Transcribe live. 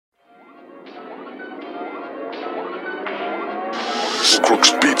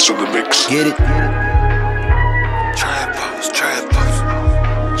Crooks beats on the mix. Get it? Trap house, trap house,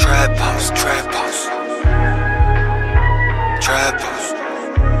 trap house, trap house, trap house.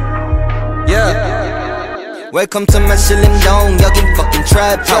 Yeah. Welcome to my 실림동 여긴 fucking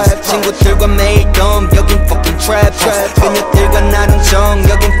trap house. 친구들과 매일 덤 여긴 fucking trap house. 그녀들과 나눈 정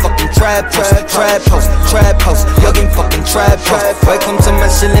여긴 fucking trap house. Trap house, trap house 여긴 fucking trap house. Welcome to my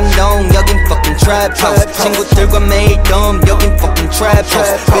실림동 여긴 fucking trap house. 친구들과 매일 덤 여긴 fucking trap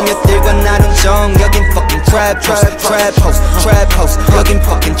house. 그녀들과 나눈 정 여긴 fucking trap house. Trap house, trap house 여긴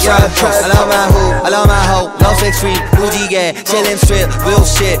fucking trap house. I love my hoop, I love my hoe. Lost extreme, 무지개, 실림 strip, real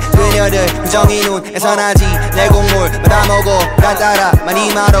shit. 그녀들 정의 눈에서 나지 내 곡물 받아먹어 난 따라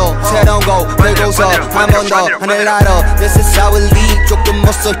많이 말어 새로운 곡 들고서 한 번 더 하늘 날어. This is how we lead 조금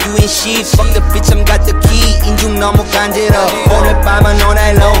못써 you ain't shit. Fuck the bitch I'm got the key. 인중 너무 간지러 오늘 밤은 all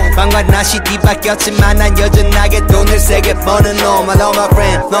night long. 밤과 낮이 뒤바뀌었지만 난 여전하게 돈을 세게 버는 놈. I love my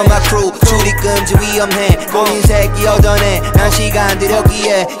friend, love my crew. 출입금지 위험해 고민 새끼 여전해. 난 시간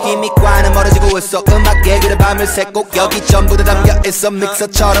들였기에 힘이과는 멀어지고 있어. 음악에 그래 밤을 새고 여기 전부 다 담겨있어.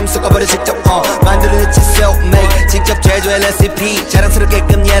 믹서처럼 섞어버려 직접 만들어낸 지 self-made 직접 제조해 레시피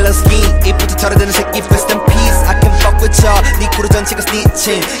자랑스럽게끔 yellow skin 입부터 털어드는 새끼 rest in peace. I can fuck with ya 네 크루 전체가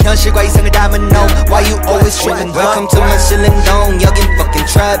snitching 현실과 이상을 담은 no. Why you always tripping? Welcome to my 실림동 여긴 fucking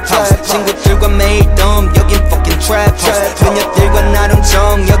trap house. 친구들과 매일 덤 여긴 fucking trap house. 그녀들과 나눈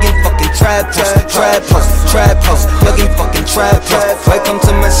정 여긴 fucking trap house. Trap house, trap house 여긴 fucking trap house. Welcome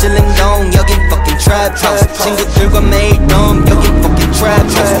to my 실림동 여긴 fucking trap house. 친구들과 매일 덤 여긴 fucking trap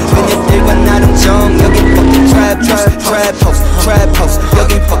house. 그녀들과 나눈 정 여긴 fucking trap house. Trap house, trap house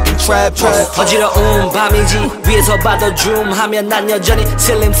여긴 fucking trap house. 어지러운 밤이지 위에서 봐도 줌 하면 난 여전히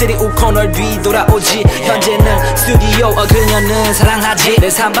슬림시리 우코널 뒤돌아오지. 현재는 스튜디오 그녀는 사랑하지. 내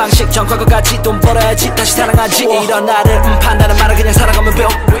삶방식 전과과 같이 돈 벌어야지 다시 사랑하지. 이런 나를 판단은 말아 그냥 살아가면 배워.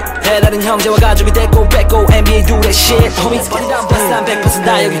 배다른 형제와 가족이 됐고 뺏고 NBA 둘의 shit homies. 난 100%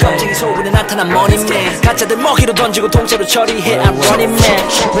 나 여기 겁쟁이 속으로 나타난 moneyman. 가짜들 먹이로 던지고 통째로 처리해 I'm running man.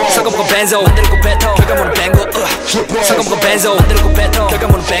 섞어보고 벤zo 만들고 뱉어 결과물은 뱅고 섞어보고 벤zo 만들고 뱉어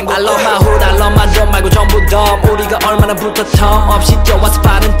결과물은 뱅고. I love my hood I love my 돈 말고 전부 덤. 우리가 얼마나 붙어 텀 없이 뛰어와서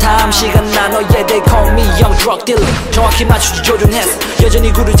빠른 타임 시간 나 너의 they call me young drug dealer. 정확히 맞추지 조준했어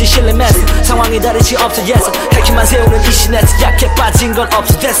여전히 구르지 실림했어. 상황이 다르지 없어 yes. 핵심만 세우는 이 신에서 약해 빠진 건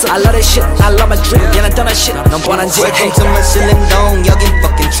없어 됐어. I love that shit I love my dream 얘 난 떠난 shit 넌 뻔한지. Welcome to my 실림동 여긴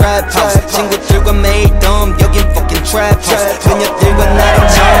fucking trap house. 친구들과 매일 덤 여긴 fucking trap house. 그녀들과 나눈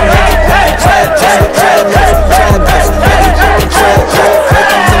정 여긴 fucking trap house. Trap house, trap house 여긴 fucking trap house.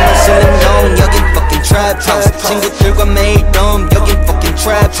 Welcome to my 실림동 여긴 fucking trap house. 친구들과 매일 덤 여긴 fucking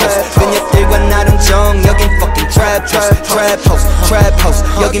trap house. 그녀들과 나눈 정 여긴 fucking trap house. Trap house, trap house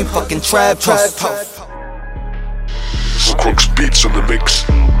여긴 fucking trap house. Crooks beats on the mix.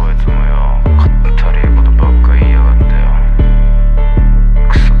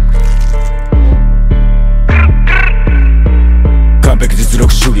 완벽히実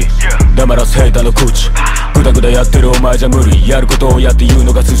力主義黙らすヘイターの口グダグダやってるお前じゃ無理やることをやって言う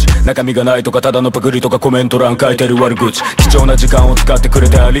のが筋中身がないとかただのパクリとかコメント欄書いてる悪口貴重な時間を使ってくれ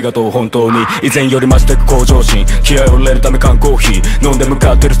てありがとう本当に以前より増してく向上心気合を入れるため缶コーヒー飲んで向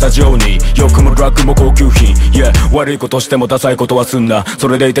かってるスタジオに欲もドラッグも高級品 Yeah 悪いことしてもダサいことはすんなそ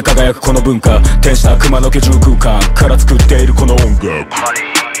れでいて輝くこの文化天使な熊の居住空間から作っているこの音楽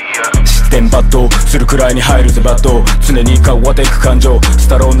失点抜刀するくらいに入るぜバット常に変わっていく感情ス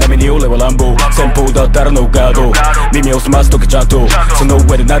タロー並みに俺は乱暴先方だったらのガード耳を澄ますときちゃんとその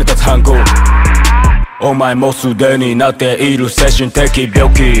上で成り立つ反抗お前もすでになっている精神的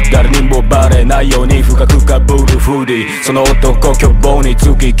病気誰にもバレないように深くかぶるフーディーその男凶暴に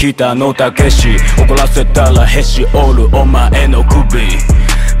つき北野武怒らせたらへし折るお前の首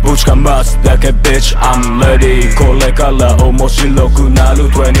ぶちかますだけ Bitch I'm ready これから面白くなる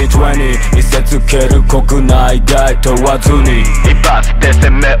2020見せつける国内外問わずに一発で攻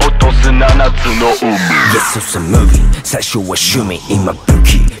め落とす7つの海 Yes it's a movie 最初は趣味今武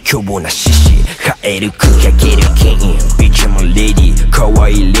器凶暴な獅子変える空気上げる権威 Bitch I'm a lady 可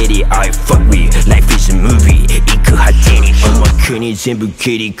愛い lady I fuck with Life is a movie 行く果てにおまけに全部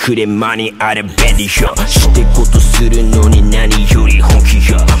蹴りくれ間にあれ便利よしてことするのに何より本気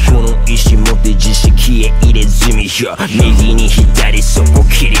よこの意志持って自識へ入れ墨よ右に左そこ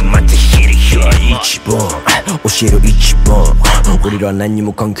切りまた切るよ一番教えろ一番俺らは何に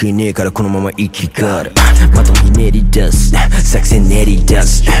も関係ねえからこのまま生きがるまともひねり出す作戦練り出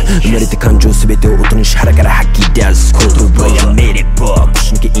す生まれて感情全てを音にし腹から吐き出す言葉やめれば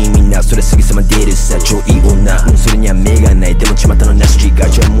腰抜け意味なそれすぐさま出るさ超いい女それには目がないでも巷のなしが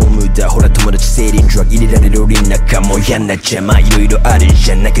じゃもう無駄ほら友達セーリンドラッグ入れられる俺仲間もやんな邪魔色々ある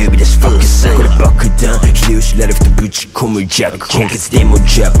じゃん中指出しフォーカスこれ爆弾秀吉ラルフとぶち込むジャブ献血でも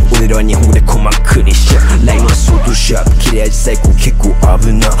ジャブ俺らは日本語で鼓膜にしちゃうラインは相当シャープ切れ味最高結構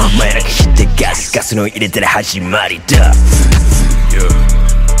危なお前らが知ってガスの入れたら始まりだ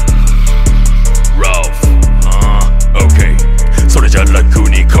Ralph OK それじゃ楽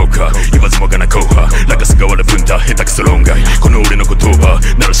に行こうか言わずもがな後派中洲側で分担下手くそ論外この俺の言葉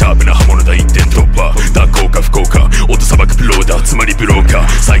ならシャープな刃物だ一点突破蛇行か不幸か音さばくプローダーつまりブローカー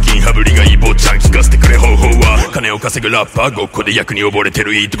最近羽振りがいい坊ちゃん聞かせてくれ方法は金を稼ぐラッパーごっこで役に溺れて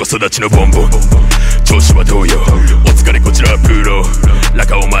るいいとこ育ちのボンボン調子はどうよお疲れこちらはプーロラ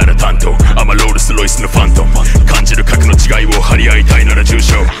カお前ら担当アマロールスロイスのファントム感じる核の違いを張り合いたいなら重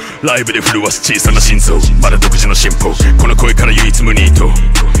症ライブで震わす小さな心臓まだ独自の進歩この声から唯一無二と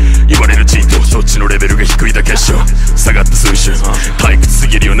言われるチートそっちのレベルが低いだけっしょ下がった数週退屈す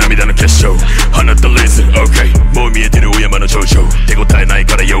ぎるよ涙の結晶放ったレーズン OK もう見えてるお山の頂上手応えない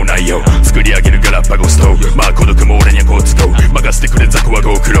から用ないよ作り上げるガラッパゴストまあ孤独も俺にはこうつと任せてくれザコは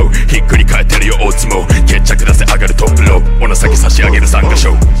ご苦労ひっくり返ってるよ大相撲決着出せ上がるトップローお情け差し上げる参加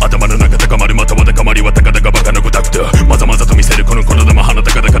賞頭の中高まるまたは高まりは高々バカのゴダクターまざまざと見せるこの言霊鼻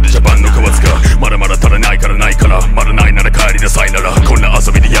高々でジャパンの皮つかまだまだ足らないからないからまだないなら帰りなさいならこんな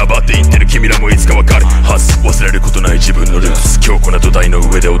遊びでヤバって言ってる君らもいつかわかるはず忘れることない自分のルーツ強固な土台の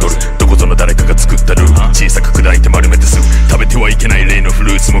上で踊るどこぞの誰かが作ったルール小さく砕いて丸めて吸う食べてはいけない例のフ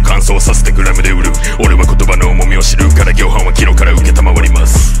ルーツも乾燥させてグラムで売る俺は言葉の重みを知るから行範はキロから受けたまわりま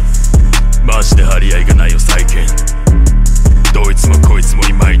すマジで張り合いがないよ最近どいつもこいつも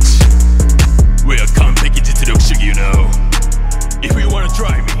いまいち We are 完璧実力主義 you know If you wanna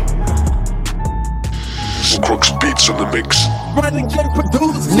try me Crooks beats on the mix.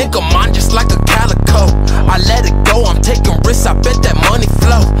 Nigga, mine just like a calico. I let it go, I'm taking risks, I bet that money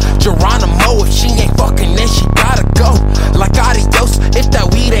flow. Geronimo, if she ain't fucking, then she gotta go. Like adios, if that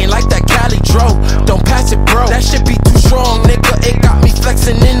weed ain't like that Cali Dro. Don't pass it, bro, that shit be too strong, nigga. It got me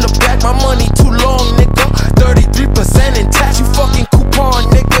flexing in the back, my money too long, nigga. 33% in tax, you fucking coupon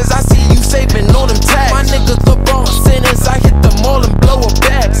niggas. I see you saving on them tags. My niggas LeBron sinners, I hit them all and blow a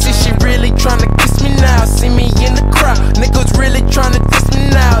bag. See, she really tryna kiss me now. See me in the crowd, niggas really tryna diss me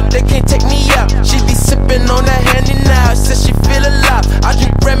now. They can't take me out. She be sipping on that Henny now. Says she feel alive. I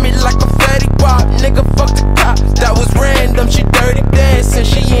drink Remy like a fatty pop. Nigga, fuck the cop. That was random. She dirty dancing.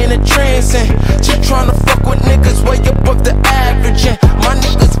 She in a trance and she tryna fuck with niggas way above the average. And my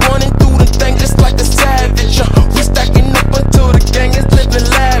niggas running through the thing just like a savage. We stacking up until the gang is living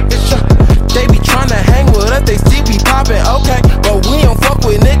lavish. They be tryna hang with us. They see we poppin', okay, but we don't fuck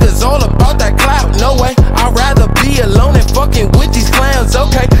with niggas. All about that clout. No way. I'd rather be alone than fucking with these clowns,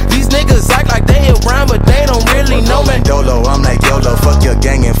 okay? These niggas act like they around, but they don't really know me. Dolo, I'm like YOLO, fuck your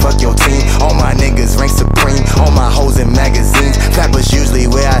gang and fuck your team. All my niggas rank supreme, all my hoes in magazines. Clappers usually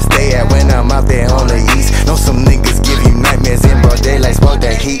where I stay at when I'm out there on the east. Know some niggas give you nightmares in broad daylight, smoke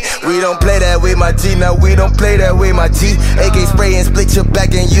that heat. We don't play that way, my G, now we don't play that way, my G. AK spray and split your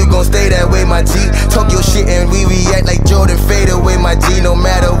back and you gon' stay that way, my G. Talk your shit and we react like Jordan, fade away, my G. No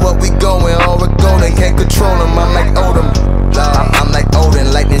matter what we going, all we're golden, can't control them, I'm like Odom. I'm like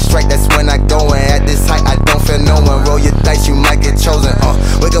Odin, lightning strike, that's when I go in. At this height, I don't feel no one. Roll your dice, you might get chosen.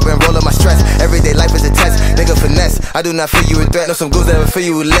 Wake up and roll up my stress. Everyday life is a test, nigga finesse. I do not feel you a threat, know some goons that will feel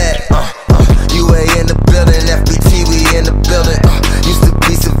you with lead. UA in the building, FBT, we in the building. Used to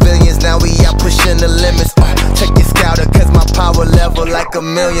be civilians, now we out pushing the limits. Check your scouter, cause my power level like a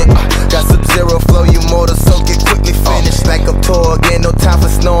million. Got Sub-Zero flow, you motor, so get quickly finished. Like a tour again, no time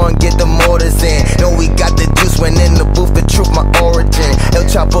for snoring, get the mortars in. Know we got the juice when in the booth, the truth, my origin. El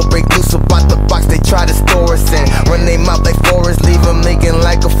Chapo break loose about the box they try to store us in. Run they mouth like Forrest, leave them leaking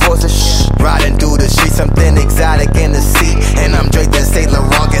like a force of shh. Riding through the streets, something exotic in the seat. And I'm Drake, that Saint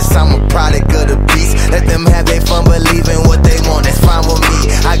Laurent, guess I'm a product of the beast. Let them have their fun, believing what they want, that's fine with me.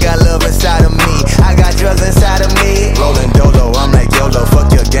 I got love inside of me, I got drugs inside of me. Rolling Dolo, I'm like YOLO,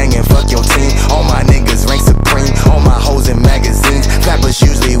 fuck your gang and fuck your team. All my niggas rank supreme, all my hoes in magazines. Clappers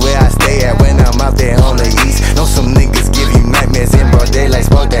usually where I stay at when I'm out there on the east. Know some niggas give you nightmares in broad daylight,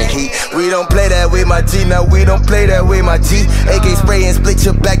 smoke that heat. We don't play that way, my G, now we don't play that way, my G. AK spray and split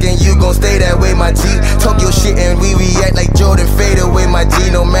your back and you gon' stay that way, my G. Talk your shit and we react like Jordan, fade away, my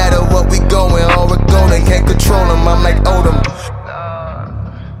G. No matter what we going, all we're golden, can't control them, I'm like Odom.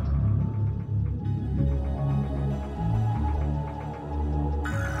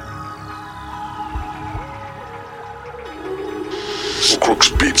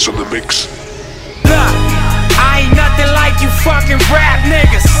 Crooks beats on the mix. Look, I ain't nothing like you fucking rap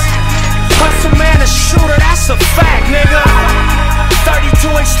niggas. Hustle man, a shooter, that's a fact, nigga. 32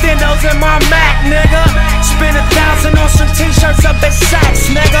 extendos in my Mac, nigga. Spend 1,000 on some t-shirts up at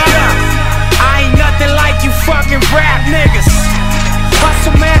Saks, nigga. I ain't nothing like you fucking rap niggas.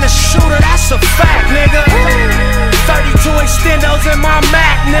 Hustle man, a shooter, that's a fact, nigga. 32 extendos in my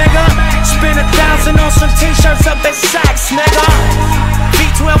Mac, nigga. Spend 1,000 on some t-shirts up at Saks, nigga.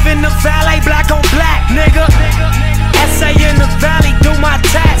 V12 in the valet, black on black, nigga. SA in the valley, do my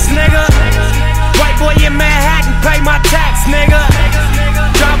tax, nigga. White boy in Manhattan, pay my tax, nigga.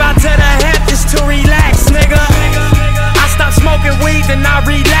 Drive out to the Hamptons to relax, nigga. I stopped smoking weed, then I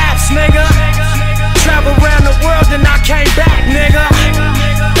relapsed, nigga. Travel around the world, then I came back, nigga.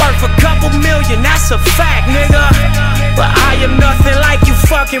 Worth a couple million, that's a fact, nigga. But I am nothing like you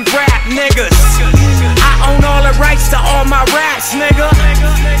fucking rap niggas. I own all the rights to all my raps, nigga.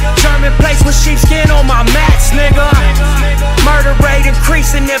 German place with sheepskin on my mats, nigga. Murder rate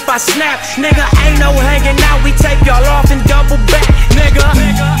increasing if I snap, nigga. Ain't no hanging out, we take y'all off and double back, nigga.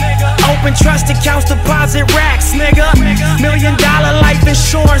 Open trust accounts, deposit racks, nigga. $1 million life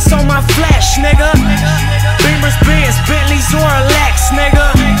insurance on my flesh, nigga. Beamers, Benz, Bentleys, or a Lex,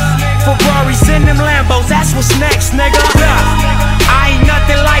 nigga. Ferraris in them Lambos, that's what's next, nigga. I ain't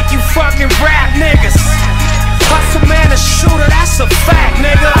nothing like you fucking rap niggas. Hustle man, a shooter, that's a fact,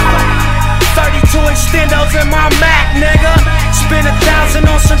 nigga. 32 extendos in my Mac, nigga. Spend 1,000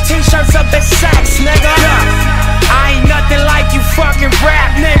 on some t-shirts up at Saks, nigga. I ain't nothing like you fucking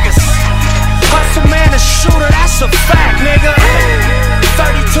rap niggas. Hustle man, a shooter, that's a fact, nigga.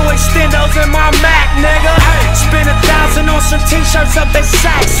 32 extendos in my Mac, nigga. Spend 1,000 on some t-shirts up at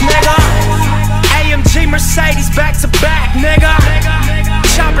Saks, nigga. AMG Mercedes back to back, nigga.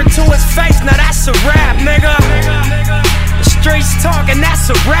 Chopper to his face, now that's a rap, nigga. The streets talking, that's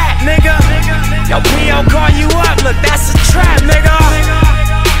a rap, nigga. Yo, P.O. call you up, look, that's a trap, nigga.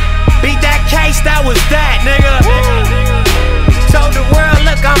 Beat that case, that was that, nigga. Told the world,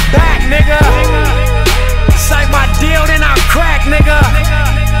 look, I'm back, nigga. Signed my deal, then I crack, nigga.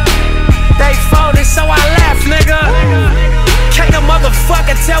 They folded, so I left, nigga. Can't a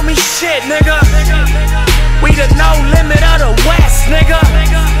motherfucker tell me shit, nigga. We the no limit of the West, nigga.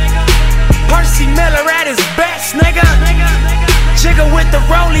 Percy Miller at his best, nigga. Jigger with the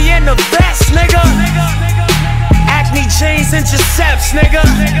rollie and the vest, nigga. Acne jeans and Giuseppe's, nigga.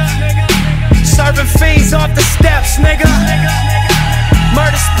 Serving fiends off the steps, nigga.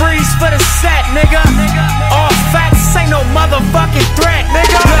 Murder sprees for the set, nigga. All facts ain't no motherfucking threat,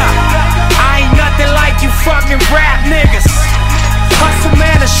 nigga. I ain't nothing like you fucking rap niggas. Hustle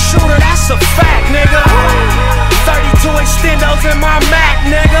man, a shooter, that's a fact, nigga. 32 extendos in my Mac,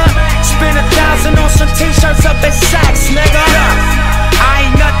 nigga. Spend 1,000 on some t-shirts up at Saks, nigga. I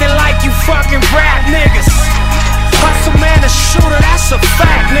ain't nothing like you fucking rap niggas. Hustle man, a shooter, that's a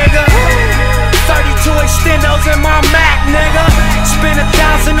fact, nigga. 32 extendos in my Mac, nigga. Spend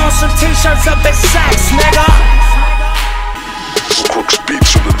 1,000 on some t-shirts up at Saks, nigga. Crooks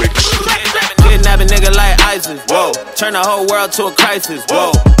beats in the mix. Kidnap a nigga like ISIS, whoa. Turn the whole world to a crisis,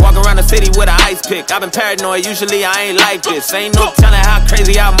 whoa. Walk around the city with an ice pick. I've been paranoid, usually I ain't like this. Ain't no telling how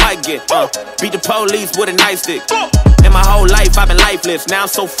crazy I might get. Beat the police with a nightstick. In my whole life, I've been lifeless. Now I'm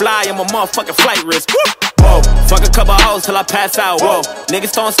so fly, I'm a motherfucking flight risk. Whoa, fuck a couple hoes till I pass out, whoa.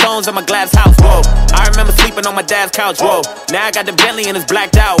 Niggas throwing stones at my glass house, whoa. I remember sleeping on my dad's couch, whoa. Now I got the Bentley and it's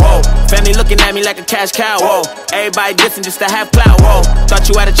blacked out, whoa. Family looking at me like a cash cow, whoa. Everybody dissing just to have clout, whoa. Thought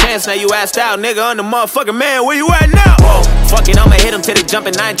you had a chance, now you asked out, nigga. I'm the motherfucking man, where you at now? Whoa, fuck it, I'ma hit them till they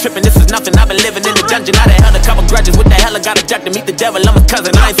jumping. I ain't tripping, this is nothing. I've been living in the dungeon. I done held a couple grudges. What the hell, I got a jack to meet the devil. I'm a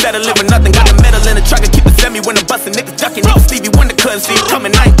cousin, I ain't settling with nothing. Got the metal in the truck and keep it semi when I'm busting. Niggas ducking, niggas Stevie Wonder couldn't see it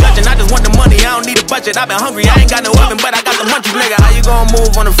coming. I ain't judging, I just want the money, I don't need a budget. I've been hungry, I ain't got no oven, but I got the munchies, nigga. How you gon'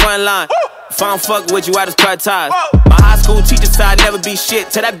 move on the front line? If I don't fuck with you, I just cut ties. My high school teacher said I'd never be shit.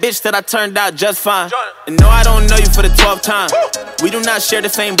 To that bitch that I turned out just fine. And no, I don't know you for the 12th time. We do not share the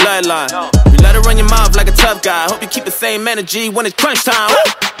same bloodline. You let her run your mouth like a tough guy. Hope you keep the same energy when it's crunch time.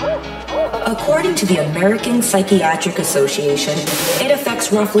 According to the American Psychiatric Association, it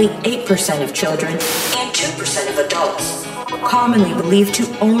affects roughly 8% of children and 2% of adults, commonly believed to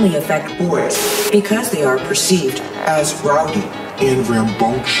only affect boys because they are perceived as rowdy and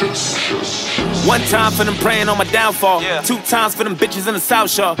rambunctious. One time for them praying on my downfall. 2 times for them bitches in the South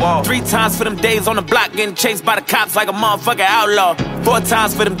Shore. 3 times for them days on the block getting chased by the cops like a motherfucking outlaw. 4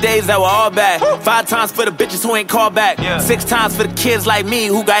 times for them days that were all bad. 5 times for the bitches who ain't called back. 6 times for the kids like me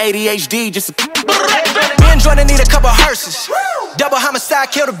who got ADHD just to... Me and Jordan need a couple hearses. Double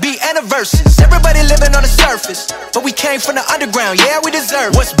homicide, kill the beat and the verses. Everybody living on the surface, but we came from the underground, yeah, we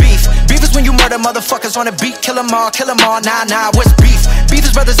deserve it. What's beef? Beef is when you murder motherfuckers on the beat. Kill them all, nah, what's beef? Beef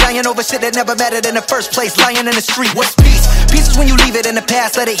is brothers lying over shit that never mattered in the first place. Lying in the street, what's peace? Pieces when you leave it in the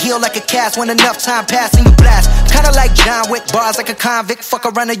past, let it heal like a cast. When enough time pass and you blast, kinda like John Wick, bars like a convict. Fuck a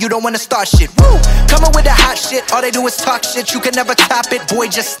runner, you don't wanna start shit. Woo! Coming with the hot shit, all they do is talk shit. You can never top it, boy,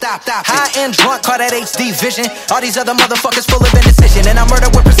 just stop. High-end drunk, call that HD vision. All these other motherfuckers full of indecision, and I murder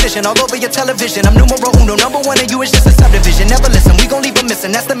with precision all over your television. I'm numero uno, number one, and you is just a subdivision. Never listen, we gon' leave them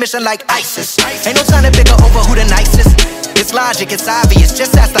missing. That's the mission, like ISIS. Ain't no time to bicker over who the nicest. It's logic, it's obvious,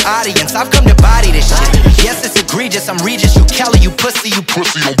 just ask the audience. I've come to body this shit. Yes, it's egregious, I'm Regis, you Kelly, you pussy.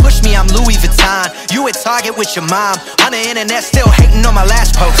 Don't push me, I'm Louis Vuitton. You at Target with your mom. On the internet, still hating on my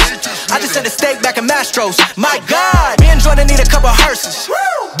last post. I just had a steak back in Mastro's. My God, me and Jordan need a couple hearses.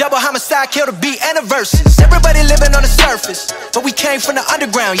 Double homicide, kill the beat and the verses. Everybody living on the surface, but we came from the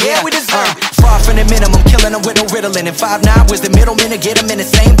underground, yeah, we deserve it. Far from the minimum, killing them with no riddling. And 5'9" was the middleman to get them in the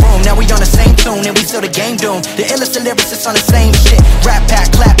same room. Now we on the same tune, and we still the game doomed. The illest lyricists on the same shit. Rap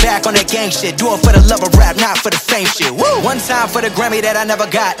pack, clap back on that gang shit. Do it for the love of rap, not for the fame shit. Woo! 1 time for the Grammy that I never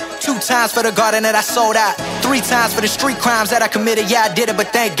got. 2 times for the garden that I sold out. 3 times for the street crimes that I committed. Yeah, I did it,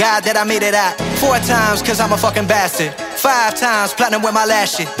 but thank God that I made it out. 4 times, cause I'm a fucking bastard. 5 times, platinum with my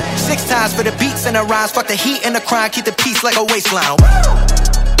last shit. 6 times for the beats and the rhymes. Fuck the heat and the crime, keep the peace like a waistline.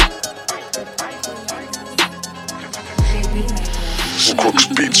 Crooks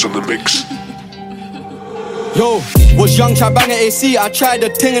Beats on the mix. Yo, was young, try bang at AC. I tried the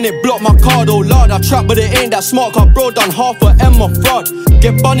thing and it blocked my card. Oh lord, I trap, but it ain't that smart. Cause bro done half a M of fraud.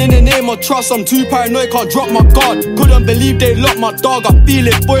 Get bun in the name of trust. I'm too paranoid, can't drop my guard. Couldn't believe they locked my dog. I feel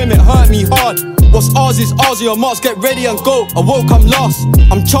it, boy, it hurt me hard. What's ours is ours, your marks, get ready and go. I woke, I'm lost.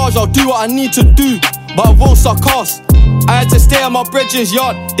 I'm charged, I'll do what I need to do, but I won't suck ass. I had to stay at my brethren's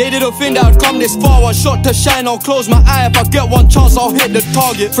yard. They didn't think that I'd come this far. 1 shot to shine, I'll close my eye. If I get 1 chance, I'll hit the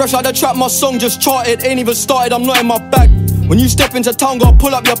target. Fresh out the trap, my song just charted. Ain't even started, I'm not in my bag. When you step into town, gotta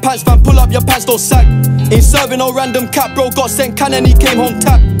pull up your pants, fam. Pull up your pants, don't sag. Ain't serving no random cap, bro. Got sent can and he came home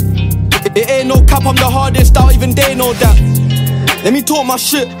tap. It ain't no cap, I'm the hardest out, even they know that. Let me talk my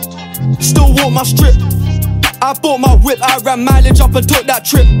shit, still walk my strip. I bought my whip, I ran mileage up and took that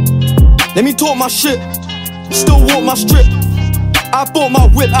trip. Let me talk my shit, still walk my strip. I bought my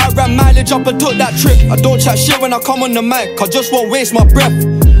whip, I ran mileage up and took that trip. I don't chat shit when I come on the mic, I just won't waste my breath.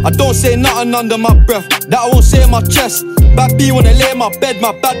 I don't say nothing under my breath, that I won't say in my chest. Bad B wanna lay in my bed,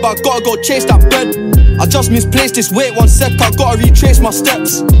 my bad, but I gotta go chase that bread. I just misplaced this, wait 1 sec, I gotta retrace my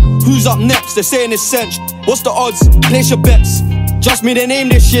steps. Who's up next? They're saying it's cinch. What's the odds? Place your bets. Just me the name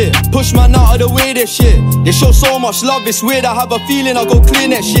this year. Push man out of the way this year. They show so much love, it's weird. I have a feeling I'll go clear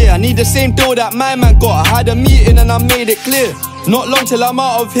next year. I need the same deal that my man got. I had a meeting and I made it clear. Not long till I'm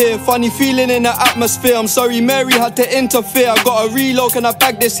out of here. Funny feeling in the atmosphere. I'm sorry Mary had to interfere. I got a reload, can I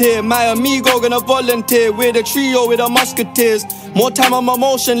bag this here? My amigo gonna volunteer. We're the trio with the musketeers. More time I'm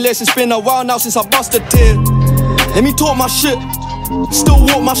emotionless. It's been a while now since I busted tear. Let me talk my shit, still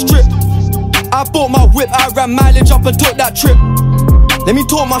walk my strip. I bought my whip, I ran mileage up and took that trip. Let me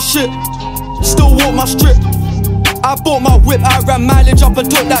talk my shit, still walk my strip. I bought my whip, I ran mileage up and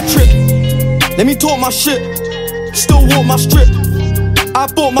took that trip. Let me talk my shit, still walk my strip. I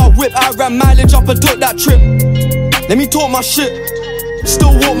bought my whip, I ran mileage up and took that trip. Let me talk my shit,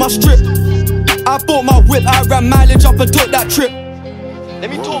 still walk my strip. I bought my whip, I ran mileage up and took that trip. Let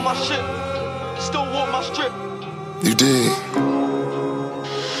me talk my shit, still walk my strip. You did.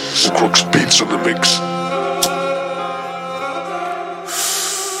 Crooks Beats on the mix.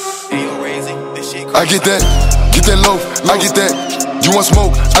 I get that low, I get that. You want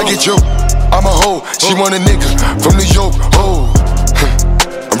smoke, I get yo. I'm a hoe, she want a nigga from New York. Oh,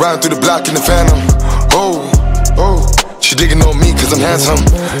 I'm riding through the block in the Phantom. Oh, she digging on me cause I'm handsome.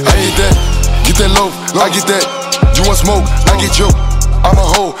 I get that low, I get that. You want smoke, I get yo. I'm a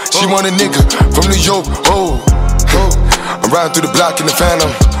hoe, she want a nigga from New York. Oh, I'm riding through the block in the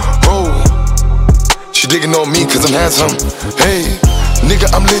Phantom. Oh, she digging on me cause I'm handsome. Hey,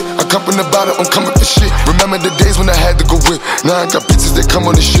 nigga, I'm lit, I come from the bottom, I'm coming for shit. Remember the days when I had to go with. Now I got bitches that come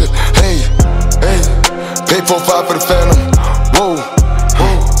on the ship. Hey, pay 4-5 for the Phantom. Whoa,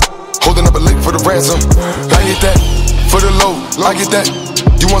 holding up a lick for the ransom. I get that, for the low, I get that.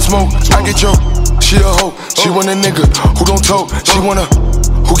 You want smoke, I get yo. She a hoe, she want a nigga who don't talk. She wanna,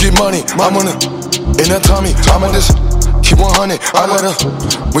 who get money, I'm on her. In her tummy, I'm on this. Keep 100, I let her,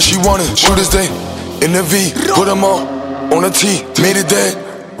 when she wanted. Shooters day, in the V, put them on a T, made it dead.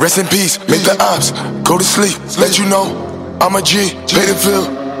 Rest in peace, make the ops go to sleep. Let you know, I'm a G, pay the bill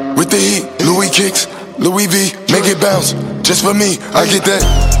with the heat. Louis kicks, Louis V, make it bounce, just for me. I get that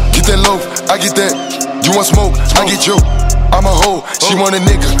low, I get that. You want smoke, I get yo. I'm a hoe, she want a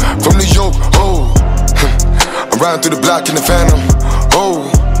nigga from New York. Oh, I'm riding through the block in the Phantom. Oh,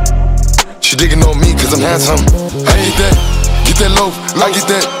 she She digging on me cause I'm handsome. I get that loaf, I get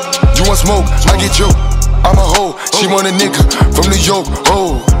that. You want smoke, I get you. I'm a hoe, she want a nigga from New York.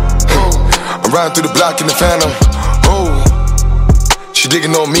 Oh, I'm riding through the block in the Phantom. Oh, she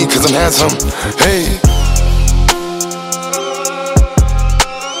digging on me cause I'm handsome. Hey.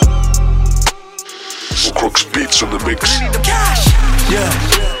 Crooks beats on the mix. Yeah.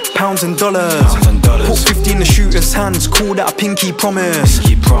 Pounds and dollars. Put 50 in the shooter's hands. Call that a pinky promise.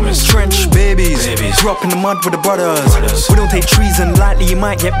 Trench babies. Grew up in the mud with the brothers. We don't take treason lightly. You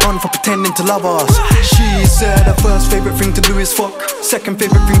might get banned for pretending to love us. She said her first favourite thing to do is fuck. Second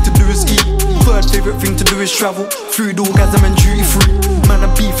favourite thing to do is eat. Third favourite thing to do is travel. Food, orgasm and duty free. Man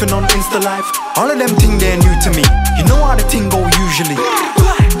are beefing on Insta Live. All of them thing they're new to me. You know how the thing go usually.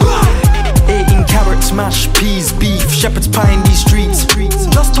 18 carrots, mashed peas, beef, shepherd's pie in these streets.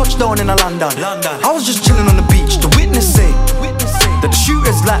 Just touched down in London. I was just chilling on the beach. The witness say that the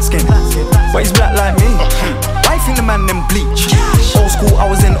shooter's light skin, but he's black like me. Why think the man them bleach? Old school, I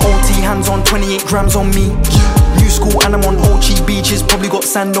was in OT, hands on 28 grams on me. New school and I'm on OG beaches, probably got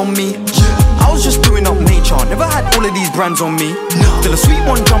sand on me. I was just doing up nature, never had all of these brands on me. Till a sweet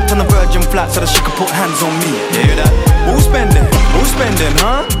one jumped on the Virgin flat so that she could put hands on me. You hear that? What we spending? What we spending,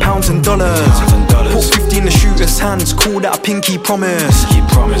 huh? Pounds and dollars. Put 50 in the shooter's hands, call that a pinky promise.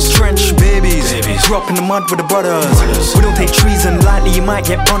 Trench babies. Grew up in the mud with the brothers. We don't take treason lightly, you might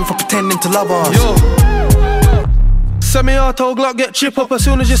get banned for pretending to love us. Yo. Semi-auto Glock get chip up as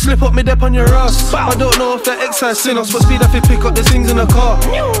soon as you slip up me dep on your ass. I don't know if that exercise sin us, but speed up you pick up the things in the car.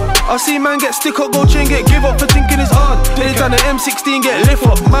 I see man get stick up, go chain, get give up for thinking it's hard. Anytime the M16 get lift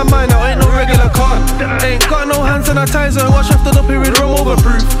up, my mind now ain't no regular car. Ain't got no hand sanitizer, wash after the period, rum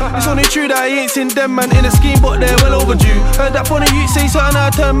overproof. It's only true that I ain't seen them man in a scheme, but they're well overdue. Heard that funny youth say something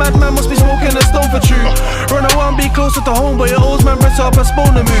out of turn, mad man must be smoking a stone for true. Run I want be closer to home, but your old man breath up and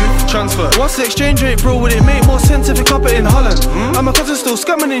postpone the move. Transfer. What's the exchange rate, bro? Would it make more sense if you cop it in Holland? And my cousin still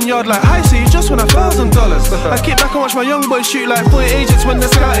scamming in yard like I see, just won $1,000. I kick back and watch my young boys shoot like boy agents when they're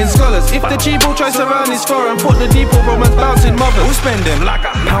scouting scholars. If the Chibo tries to round his foreign, put the depot romance bouncing mother. Who's spending like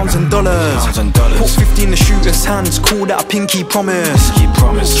a pounds and dollars? Put 50 in the shooter's hands, call that a pinky promise.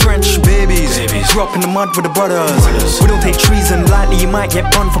 Trench babies. Grew up in the mud with the brothers. We don't take treason lightly, you might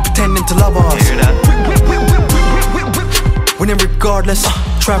get banned for pretending to love us. Winning regardless.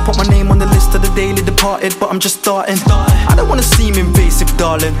 Try and put my name on the list of the daily departed, but I'm just starting. I don't wanna seem invasive,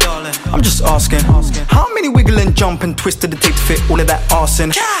 darling. I'm just asking, how many wiggle and jump and twist did it take to fit all of that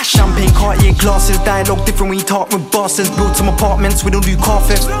arson? Champagne, Cartier glasses, dialogue different when you talk with bosses. Build some apartments, we don't do car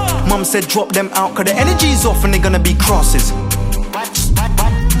theft. Mum said drop them out, cause the energy's off and they're gonna be crosses.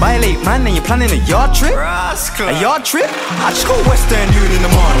 Violate man and you're planning a yard trip? A yard trip? I just go Western Union in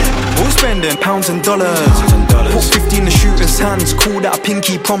the morning. Who's spending pounds and dollars? Put 50 in the shooter's hands, call that a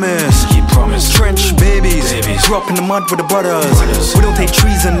pinky promise. Trench babies. Grew up in the mud with the brothers. We don't take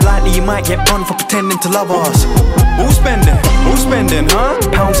treason lightly, you might get banned for pretending to love us. Who's spending? Who's spending, huh?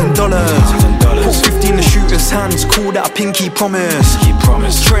 Pounds and dollars. Put 50 in the shooter's hands, call that a pinky promise.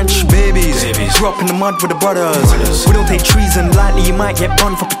 Trench babies. Grew up in the mud with the brothers. We don't take treason lightly, you might get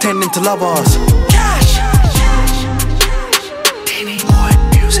banned for pretending to love us.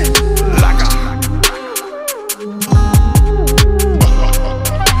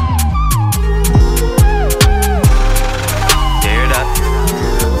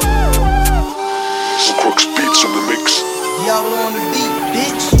 Crooks beats on the mix. Y'all on the beat,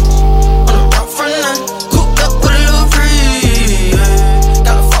 bitch. On the rock front line, cooped up with a little free. Yeah.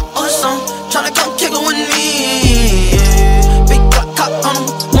 Gotta fuck on some, tryna come kick it with me. Yeah. Big black cop on him,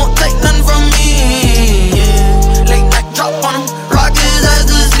 won't take nothing from me. Yeah. Late night drop on him, rock his ass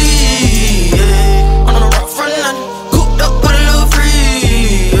to sleep. Yeah. On the rock front line, cooped up with a little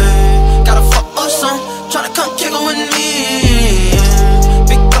free. Yeah. Gotta fuck on some, tryna come kick it with me. Yeah.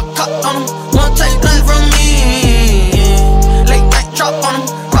 Big black cop on him, won't take nothing from me. Yeah. Late night drop on him,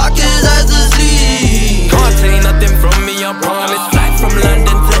 rock his ass to sleep. Can't take nothing from me, I promise. Flight from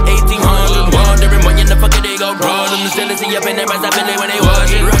London to 1800. Wondering when you the fuck they go broad. I'm still to see up in their eyes, I feel it when they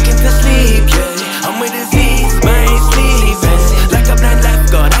watching. Rockin' to sleep, yeah. I'm with disease, my ain't sleeping. Like a blind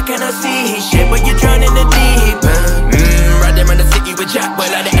lifeguard, I cannot see shit, but you drown in the deep end. Right there in the city with Jack, boy,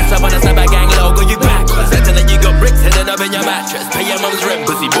 like the S up on the cyber gang logo, you backwards. Acting like you got bricks hidden up in your mattress. Pay your mum's rent,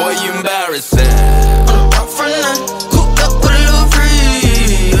 pussy boy, you embarrassing. On the rock front line, cooped up with a little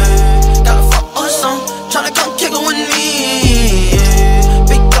free. Yeah. Gotta fuck on some, tryna come kick it with me. Yeah.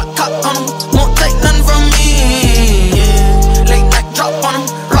 Big black cop on him, won't take nothing from me. Yeah. Late night drop on him,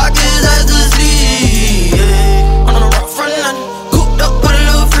 rock his ass to sleep. Yeah. On the rock front line, cooped up with a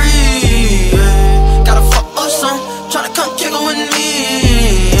little free. Yeah. Gotta fuck on some, tryna come kick it with me.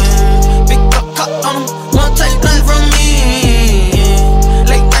 Yeah. Big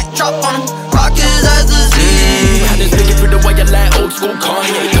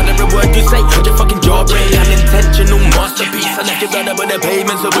the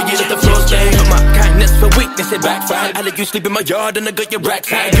pavement, so we let the floor stay. But my kindness for weakness, it backfired. I let you sleep in my yard and I got your rack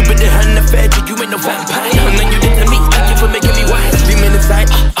side. You been the hand that fed you, you ain't no vampire. And then you did to me, thank you for making me wise. Demon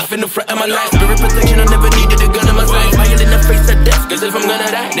inside, off in the front of my life. Spirit protection, I never needed a gun on my side. Smile in the face of death, cause if I'm gonna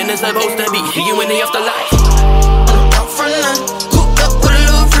die, then it's supposed to be you in the afterlife. Out front now, cooped up with a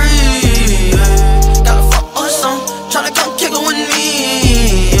little free. Gotta fuck on some, tryna come kick it with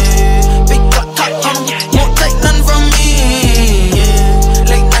me. Big block top on him, won't take nothing from me.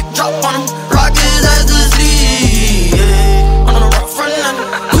 Late night drop on him, rock his ass to sleep. On the rock front now,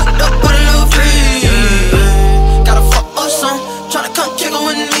 cooped up with a little free. Gotta fuck on some, tryna come kick it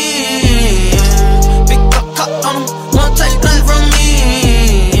with me. Big block top on him, won't take nothing from me.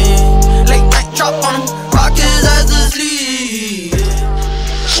 Late night drop on him, rock his ass to sleep.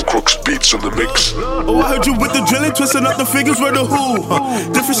 Crooks Beats on the mix. Oh, I heard you with the drilling, twisting up the figures where the who.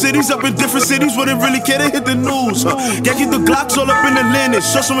 Different cities up in different cities, wouldn't really care to hit the news. Yeah, keep the Glocks all up in the lineage,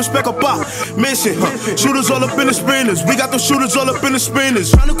 show some respect about mission. Shooters all up in the sprinters, we got the shooters all up in the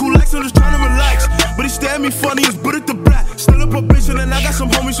spinners. Tryna cool legs, I'm just tryna relax. But he stare at me funny, he's put it to black. Still in probation, and I got some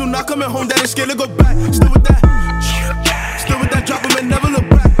homies who not coming home, that ain't scared to go back. Still with that, drop him and never look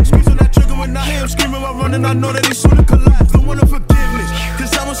back. Squeeze on that trigger when I hear him screaming while running, I know that he's soon to collapse. Don't want no forgiveness,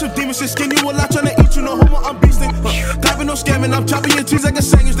 cause I want some demons shit. Skin you a lot, tryna eat you, no homo, I'm beasting. Clapping, no scamming, I'm chopping your cheese like a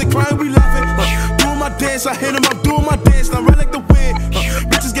sandwich. They crying, we laughing. Doing my dance, I hit him, I'm doing my dance. Now run like the wind.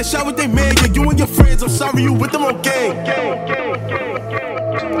 Bitches get shot with they man, yeah, you and your friends. I'm sorry, you with them on gang.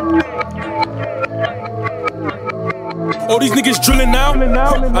 All these niggas drilling now.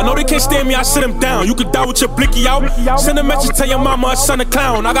 I know they can't stand me, I sit them down. You could die with your blicky out. Send a message, tell your mama I son a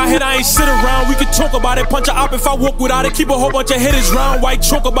clown. I got hit, I ain't sit around. We can talk about it. Punch a op if I walk without it. Keep a whole bunch of hitters round. White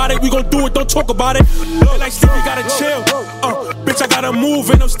choke about it. We gon' do it, don't talk about it. Look like Sleepy gotta chill. Bitch, I gotta move,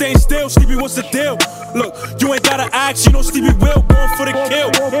 ain't no staying still. Sleepy, what's the deal? Look, you ain't gotta ask, you know Sleepy will. Going for the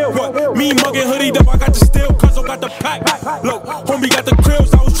kill. What? Me mugging hoodied up, I got the steel. Cuz I got the pack. Look, homie got the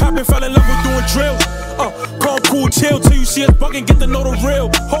grills. I was trapping, fell in love with doing drills. Calm, cool, chill till you see us bugging, get to know the real.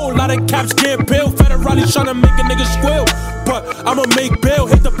 Whole lot of caps getting billed. Federale tryna make a nigga squeal. But I'ma make bail,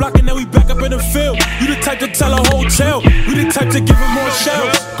 hit the block and then we back up in the field. You the type to tell a hotel, we the type to give him more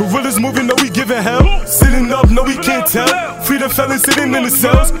shells. Gorillas moving, no we giving hell. Sitting up, no we can't tell. Free the fellas sitting in the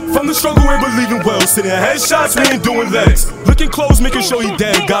cells. From the struggle ain't believing well. Sitting headshots, we ain't doing legs. Looking close, making sure he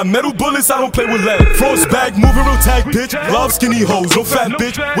dead. Got metal bullets, I don't play with lead. Frost back, moving real tight, bitch. Love skinny hoes, no fat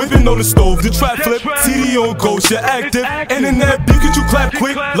bitch. Whipping on the stove, the trap flip. CD on ghost, you're active. And in that beat, could you clap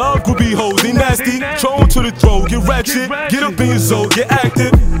quick? Love groupie hoes, they nasty. Thrown to the throat, get ratchet. Get up in your zone, get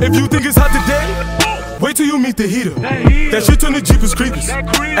active. If you think it's hot today, wait till you meet the heater. That shit turn the Jeepers creepers.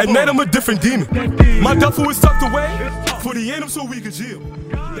 At night I'm a different demon. My duffel is tucked away. For the end I'm so we could chill.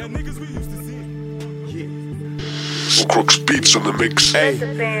 That niggas we used to see. Crooks Beats on the mix. Hey,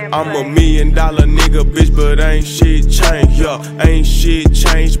 I'm $1 million nigga, bitch, but ain't shit changed. Yeah, ain't shit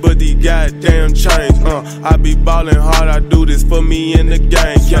changed, but the goddamn change. I be ballin' hard, I do this for me in the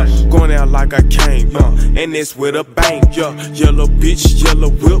game. Yeah, going out like I came. And it's with a bang. Yeah, yellow bitch, yellow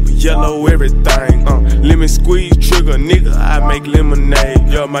whip, yellow everything. Lemon squeeze trigger, nigga, I make lemonade.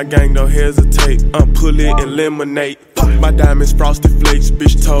 Yeah, my gang don't hesitate. Pull it and lemonade. My diamonds frosted flakes,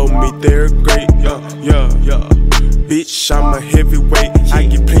 bitch told me they're great. Yeah. Bitch, I'm a heavyweight. I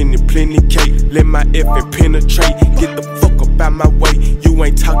get plenty cake. Let my effing penetrate. Get the fuck up out my way. You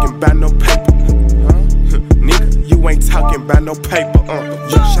ain't talking about no paper. Nigga, you ain't talking about no paper.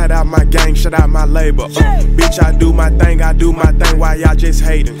 Shout out my gang, shout out my labor. Bitch, I do my thing while y'all just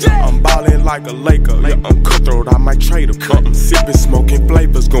hating. I'm ballin' like a Laker. Yeah, I'm cutthroat, I might trade em. Sippin', smoking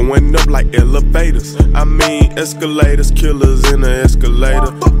flavors, going up like elevators. I mean escalators, killers in the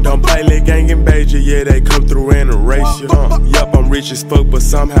escalator. Don't play like gang invasion, yeah, they come through and erase you. Yup, I'm rich as fuck, but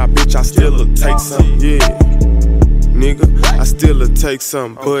somehow, bitch, I still'll take some. Yeah. Nigga, I still'll take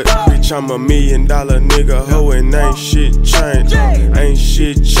some, but bitch, I'm $1 million nigga, ho, and ain't shit changed. Ain't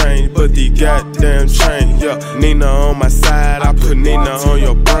shit changed, but the goddamn change. Yeah, Nina on my side, I put Nina on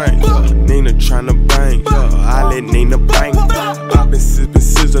your brain. Nina tryna bang, I let Nina bang. I been sipping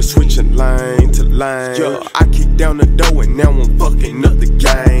scissors, switching line to line. Yeah, I kicked down the door and now I'm fucking up the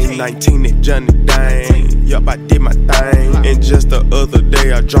game. 19 at Johnny Dang. Yup, I did my thing. And just the other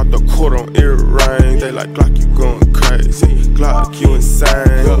day, I dropped a quarter on earrings. They like, Glock, you going crazy. Glock, you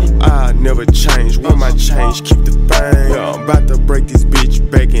insane. I never never change. Want my change, keep the fame. I'm about to break this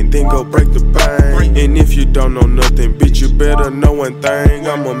bitch back and then go break the bank. And if you don't know nothing, bitch, you better know one thing.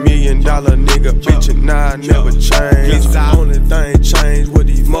 I'm $1 million nigga, bitch, and I never change. The only thing changed with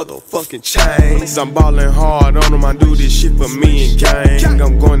these motherfucking chains. I'm ballin' hard on them, I do this shit for me and gang.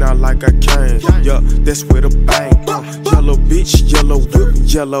 I'm going out like I came, yeah, that's with a bang. Yellow bitch, yellow whip,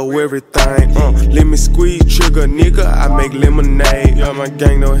 yellow everything. Let me squeeze trigger, nigga, I make lemonade. Yeah, my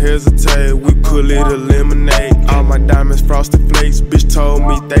gang don't hesitate, we call it a lemonade. All my diamonds frosted flakes, bitch told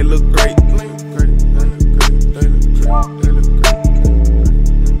me they look great.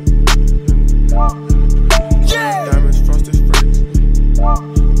 Diamonds frosted flakes.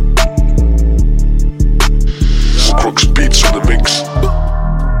 Crooks Beats on the mix.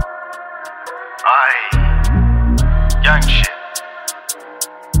 Young shit.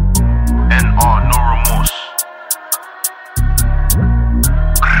 NR, no remorse.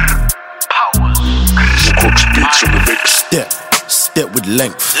 Powers. Crooks Beats on the mix. Step with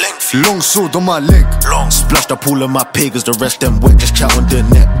length. Long sword on my leg. Splashed up all of my pagans, the rest them wet, just chat on the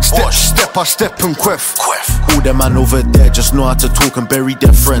neck. Step, I step and queff. All them man over there just know how to talk and bury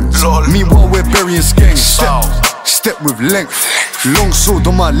their friends. Meanwhile we're burying skanks. Step with length. Long sword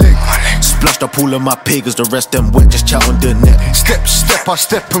on my leg. Splashed up all of my pagans, the rest them wet, just chat on the neck. Step, I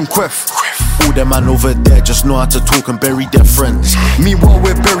step and queff. All them man over there just know how to talk and bury their friends. Meanwhile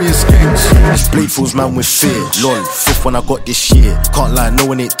we're burying skanks. This blade fills man with fear. Lol, fifth when I got this shit. Can't lie, no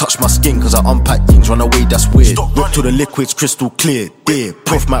one ain't touched my skin, cause I unpack things, run away, that's weird. Whip to the liquids, crystal clear. Dear,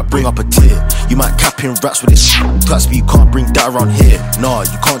 prof might bring up a tear. You might cap in raps with this cuts, but you can't bring that around here. Nah,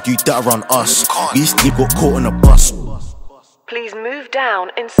 you can't do that around us. We used to got caught on a bus. Please move down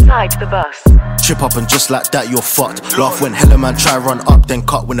inside the bus. Trip up and just like that you're fucked. Laugh when hella man try run up, then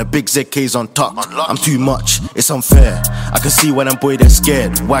cut when a big ZK's on top. I'm too much, it's unfair. I can see when them boy they're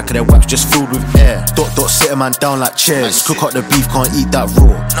scared. Why could their waps just filled with air? Dot sit a man down like chairs. Cook up the beef, can't eat that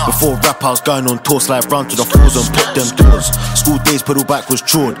raw. Before rap I was going on tour, slide round to the floors and put them doors. School days pedal back was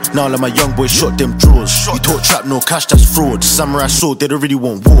drawed. Now let my young boys shot them drawers. You talk trap, no cash, that's fraud. Samurai sword, they don't really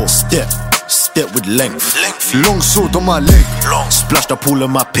want war. Step with length. Long sword on my leg. Splashed up all of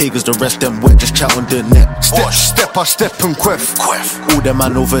my pagans, the rest them wet, just chat on the neck. Step, I step and queff. All them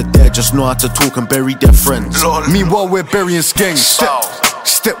man over there just know how to talk and bury their friends. Meanwhile we're burying skanks.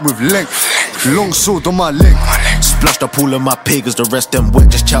 Step with length. Long sword on my leg. Splashed up all of my pagans, the rest them wet,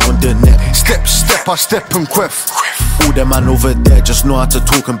 just chat on the neck. Step, I step and queff. All them man over there just know how to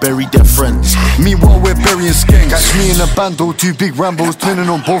talk and bury their friends. Meanwhile we're burying skanks. Catch me in a bando, two big Rambos turning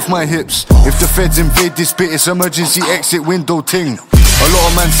on both my hips. If the feds invade this bit, it's emergency exit window ting. A lot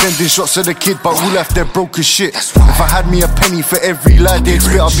of man sending shots at the kid, but who left there broke as shit. If I had me a penny for every lie they'd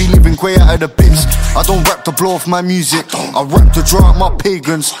spit, I'd be living way out of the bits. I don't rap to blow off my music, I rap to draw out my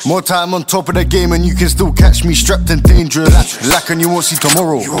pagans. More time on top of the game and you can still catch me strapped and dangerous. Lack and you won't see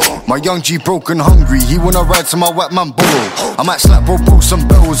tomorrow. My young G broke and hungry, he wanna ride so my whack man borrow. I might slap bro broke some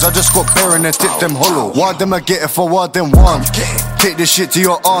bells, I just got bare and I tip them hollow. Why them I get it for what them want? Take this shit to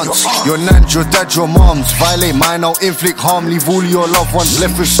your aunts, your nan, your dad, your moms. Violate mine, I'll inflict harm, leave all your loved ones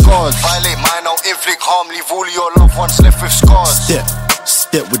left with scars. Violate mine, I'll inflict harm, leave all your loved ones left with scars.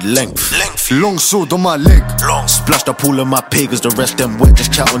 Step with length. Long sword on my leg. Splashed up all of my pagans, the rest them wet,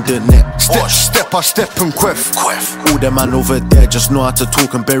 just chat on the neck. Step, I step and queff. All them man over there just know how to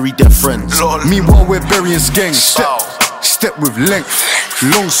talk and bury their friends. Meanwhile we're burying skanks. Step with length.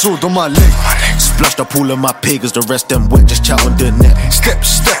 Long sword on my leg. Splashed up all of my pagans, the rest them wet, just chat on the neck.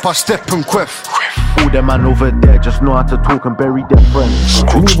 Step, I step and queff. All them man over there just know how to talk and bury their friends.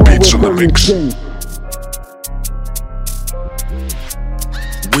 Crooks Beats on the mix.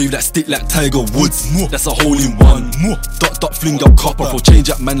 Wave that stick like Tiger Woods, that's a hole in one. Dot fling up copper, for change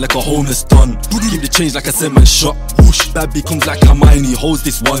that man like a homeless done. Keep the change like a 7 shot. Whoosh, bad becomes like Hermione, holds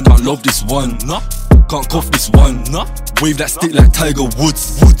this one, can't love this one. Can't cough this one. Wave that stick like Tiger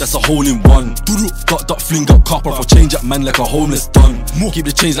Woods, that's a hole in one. Dot fling up copper, for change that man like a homeless done. Keep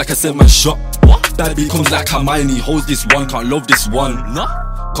the change like a 7 shot. Bad becomes like Hermione, holds this one, can't love this one.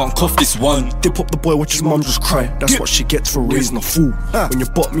 Can't cough this one. Dip up the boy, watch his mum just cry. That's what she gets for raising a fool. When you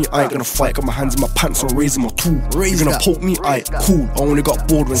bought me, I ain't gonna fight. Got my hands in my pants, I'm raising my tool. You gonna poke me, I cool. I only got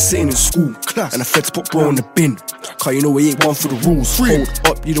bored when sitting in school. And the feds put bro in the bin. Cause you know we ain't one for the rules. Hold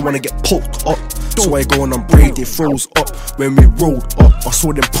up, you don't wanna get poked up. So I go on braid, they froze up. When we rolled up, I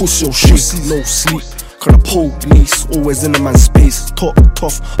saw them pussy shit. No sleep. of the police, always in the man's space. Talk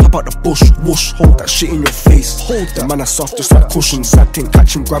tough, hop out the bush, whoosh, hold that shit in your face. Hold that man, I soft just like cushion. Sad thing,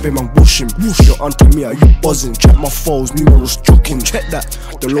 catch him, grab him and whoosh him. You're onto me, are you buzzing? Check my foes, numerous joking. Check that,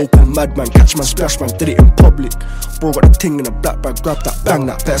 the local madman, catch man, splash man, did it in public. Bro got the ting in a black bag, grab that, bang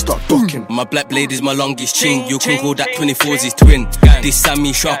that, better start ducking. My black blade is my longest ching. You can call that 24's his twin. This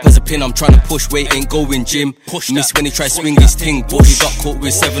Sammy sharp as a pin. I'm trying to push weight, ain't going gym. Miss when he try swing his ting. Boy, he got caught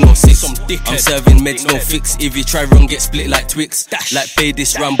with 7 or 6. I'm serving meds, no fix. If you try wrong, get split like Twix. Like Bay,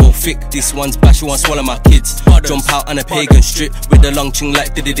 this Rambo thick. This one's bash, you want swallow my kids. Jump out on a pagan strip with the long ching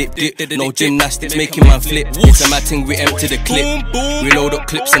like dip. No gymnastics, making man flip. It's a mad thing, we empty the clip. We load up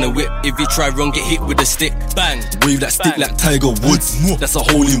clips in a whip. If you try wrong, get hit with a stick. Bang. Wave that stick like Tiger Woods. That's a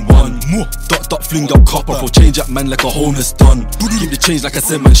hole in one. Dot, fling up copper. For change that man like a homeless done. Keep the change like a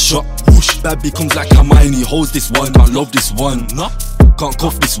 7 shot. Whoosh. Bad B comes like Hermione. Holds this one. Can't love this one. Can't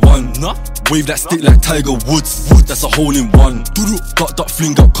cough this one. Wave that stick like Tiger Woods. That's a hole in one. Dot,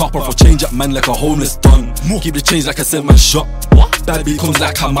 fling up copper. For change that man like a homeless done. Keep the change like a 7 shot. Bad B comes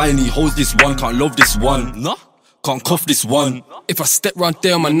like Hermione. Holds this one. Can't love this one. Can't cough this one. If I step round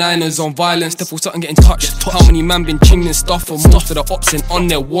there on my niners on violence, step or something getting touched. How many man been chinging stuff for most of the ops and on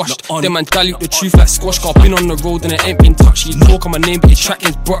their washed? Them man dilute the truth like squash. Got been on the road and it ain't been touched. You talk on my name but your track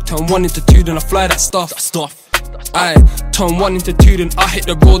is broke. Turn 1 into 2 then I fly that stuff. Aye, turn 1 into 2 then I hit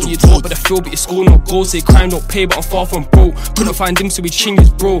the road. And you talk but the field but your school no goals. Say crime don't pay but I'm far from broke. Couldn't find him so we ching his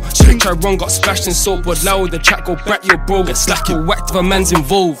bro. Switch I run got splashed in soap. But loud the track go back your bro. Get slack or whacked if a man's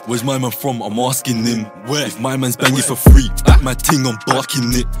involved. Where's my man from? I'm asking him. Where? If my man's banging for free, at my ting I'm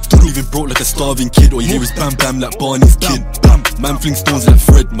barking it. Don't even broke like a starving kid. Or you hear his bam bam like Barney's kid. Bam, man fling stones like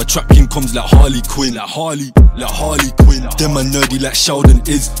Fred. My trap king comes like Harley Quinn. Like Harley Quinn. Them man nerdy like Sheldon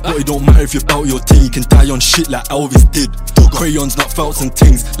is. But it don't matter if you're about your ting. You can die on shit like Elvis did. Crayons, not felts and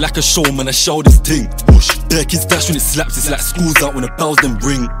tings. Like a showman, I show this ting. Their kids dash when it slaps. It's like school's out when the bells them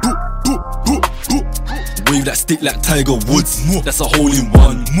ring. Wave that stick like Tiger Woods. That's a hole in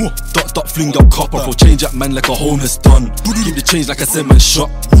one. Dot, fling up copper. For change that man like a homeless done. Keep the change like a 7 shot.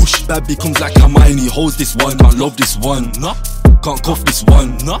 Whoosh. Bad B comes like Hermione. Holds this one. Can't love this one. Can't cough this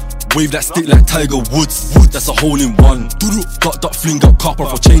one. Wave that stick like Tiger Woods. That's a hole in one. Dot, fling up copper.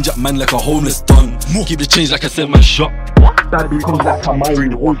 For change that man like a homeless done. Keep the change like a 7 shot. Bad B comes like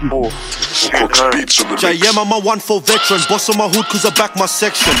Hermione. JM, I'm a 1-4 veteran. Boss on my hood cause I back my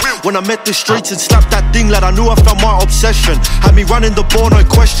section. When I met the streets and slapped that thing, lad, I knew I found my obsession. Had me running the ball, no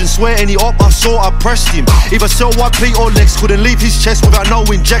question. Swear any op I saw, I pressed him. Either sell white Pete or legs, couldn't leave his chest without no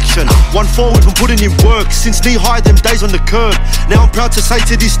injection. 1-4 we've been putting in work since knee high, them days on the curb. Now I'm proud to say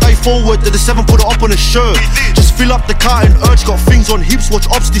to this day forward that the 7 put it up on a shirt. Just fill up the car and urge, got things on hips, watch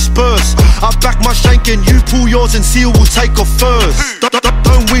ops disperse. I back my shank and you pull yours and see who will take off first.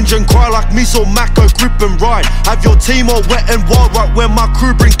 Don't whinge and cry like me or Mac, go grip and ride. Have your team all wet and wild right where my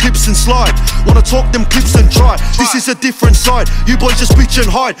crew bring clips and slide. Wanna talk them clips and try, this is a different side. You boys just bitch and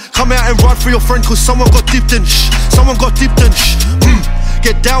hide. Come out and ride for your friend cause someone got dipped and shh. Someone got dipped and shh.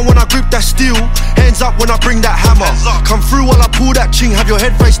 Get down when I grip that steel. Hands up when I bring that hammer. Come through while I pull that ching. Have your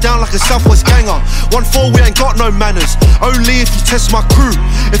head face down like a Southwest ganger. 1-4 we ain't got no manners. Only if you test my crew.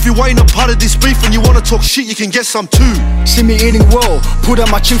 If you ain't a part of this beef and you wanna talk shit, you can get some too. See me eating well, pull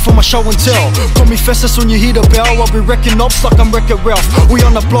out my chin for my show and tell. Got me festus when you hear the bell. I'll be wrecking ops like I'm wrecking Ralph. We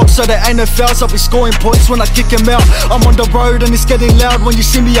on the block so there ain't no fouls. I'll be scoring points when I kick him out. I'm on the road and it's getting loud. When you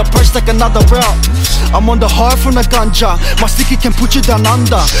see me approach like another route. I'm on the high from the ganja. My sticky can put you down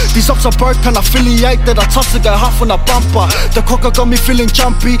under. These ops are broke and affiliate that I tough to get half on a bumper. The cocker got me feeling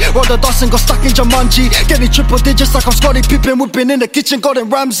jumpy. While the Dawson got stuck in Jumanji. Getting triple digits like I'm Scottie Pippen. Whipping in the kitchen, Gordon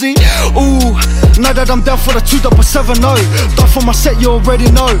Ramsay. Ooh, now that I'm down for the 2-7-0. Done for my set, you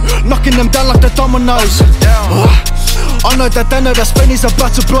already know. Knocking them down like the dominoes. I know that they know that Spain is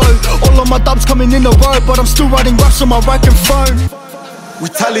about to blow. All of my dubs coming in a row, but I'm still writing raps on my racking phone.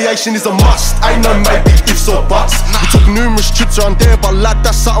 Retaliation is a must, ain't no maybe ifs or buts. We took numerous trips around there, but lad,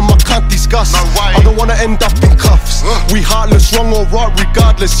 that's something I can't discuss. I don't wanna end up in cuffs. We heartless, wrong or right,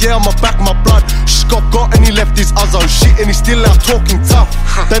 regardless. Yeah, I'ma back my blood. Scott got and he left his Uzzo shit and he's still out talking tough.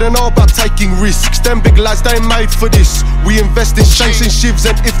 They don't know about taking risks. Them big lads, they ain't made for this. We invest in shanks and shivs,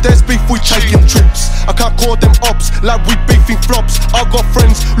 and if there's beef, we taking trips. I can't call them ops, like we beefing flops. I got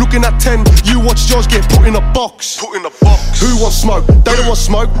friends looking at 10. You watch yours get put in a box. Who wants smoke? They don't want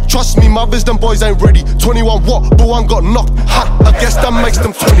smoke? Trust me, mothers, them boys ain't ready. 21 what? But one got knocked. Ha, I guess that makes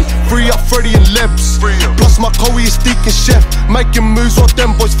them 20. Free up Freddy and Lebs. Plus my Coey is Deacon Chef. Making moves what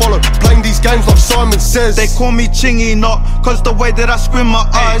them boys follow. Playing these games like Simon says. They call me Chingy not, cause the way that I squint my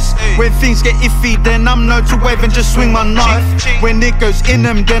eyes. When things get iffy, then I'm known to wave and just swing my knife. When it goes in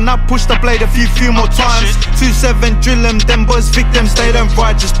them, then I push the blade a few more times. 2-7 drill them boys victims, they don't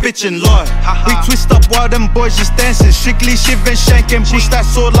ride, just bitch and lie. We twist up while them boys just dancing. Strictly shivering, shanking. Push that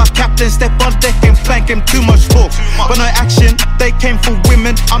sword like captain, step on deck and plank him. Too much talk, but no action. They came for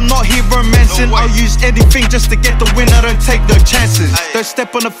women, I'm not here romancing. I'll use anything just to get the win, I don't take no chances. Don't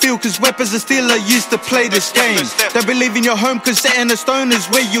step on the field cause weapons are still used to play this game. Don't believe in your home cause setting a stone is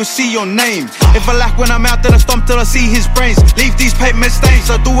where you'll see your name. If I lack when I'm out then I stomp till I see his brains. Leave these pavement stains,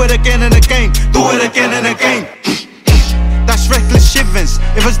 so do it again and again. Do it again and again. That's reckless shivers.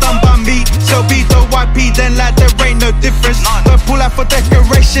 If it's done by me, so be the YP, then lad, there ain't no difference. Don't pull out for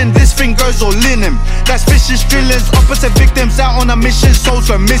decoration, this thing goes all in him. That's vicious drillers, opposite victims out on a mission, souls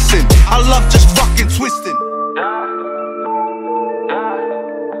are missing. I love just fucking twisting.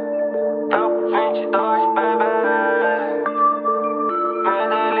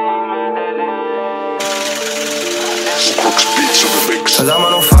 As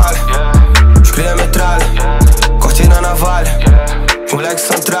armas não falham, os cria metralha, cortina na valha, moleque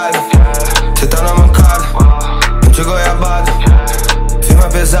centralha, cê tá na mancada, não te goiabada, firma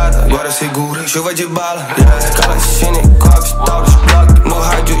pesada, agora segura, chuva de bala, Kalashnikov, Taurus, Glock, no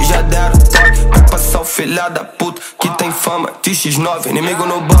rádio já deram toque, vai passar o filha da puta, que tem fama de X9, inimigo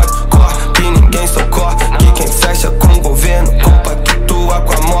no bode, corre, que ninguém socorre, que quem fecha com o governo, compactua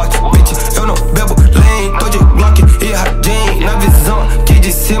com a morte, bitch, eu não bebo lean, tô de Glock e radinho, na visão que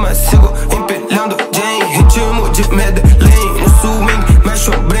de cima sigo empilhando Jane, ritmo de Medellín, no swing, mexe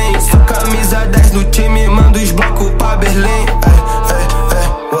o brain, só camisa 10 do time, manda os blocos pra Berlim,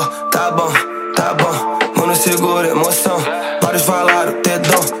 tá bom, mano segura emoção, vários falaram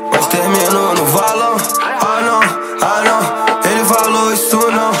dedão, mas terminou no valão, ah não, ele falou isso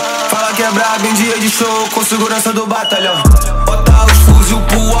não, fala que é brabo em dia de show, com segurança do batalhão, bota os fuzil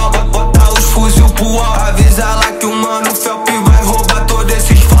pro alto, bota os fuzil pro alto, avisa lá que o mano Felp vai roubar todos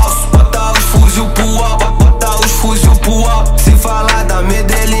esses falsos, bota os fuzil pro alto, bota os fuzil pro alto, se falar da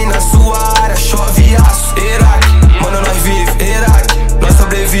Medellín na sua área, chove aço, Iraque, mano nós vive, Iraque, nós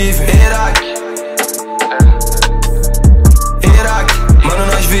sobrevive, Iraque, mano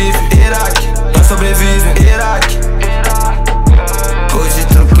nós vive, Iraque, nós sobrevive, Iraque. Hoje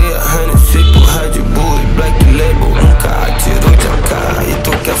troquei a Hennessy por Red Bull e Black Label, nunca atirou de AK e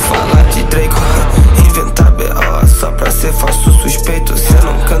tu quer falar de Drake, inventar B.O. só pra ser falso suspeito, cê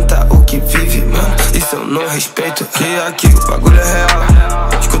não canta o que vive, mano, isso eu não respeito, que aqui o bagulho é real,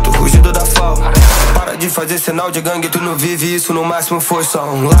 escuta o rugido da FAO, para de fazer sinal de gangue, tu não vive isso, no máximo foi só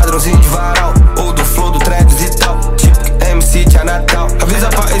um ladrãozinho de varal, ou do flow do Treads e tal, tipo MC tia Natal, avisa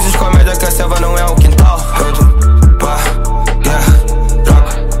países comédia que a selva não é um quintal, pá, guerra,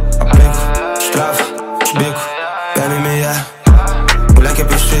 troca, aplico, estrava, bico, PMME, moleque é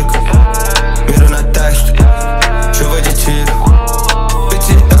pichico, miro na testa, chuva de tiro, bitch,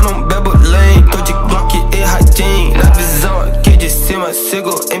 eu não bebo lean, tô de Glock e radinho, na visão aqui de cima,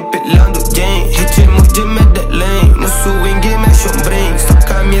 sigo empilhando Jane, ritmo de Medellín, no swing mexe um brin, só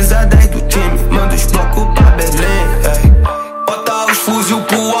camisa 10 do time, manda os blocos pra Berlim, bota os fuzil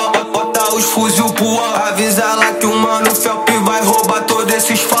pro alto, bota os fuzil pro alto, avisa lá que o mano Felp vai roubar todos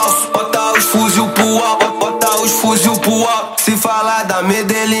esses falsos, bota os fuzil pro alto, bota os fuzil pro alto, se falar da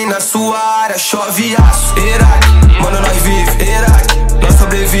Medellín na sua área, chove aço, Iraque, mano nós vive, Iraque, nós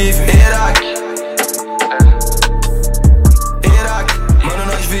sobrevive, Iraque, mano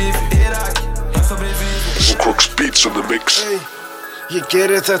nós vive, Iraque, nós sobrevive. Crooks Beats on the mix. Ég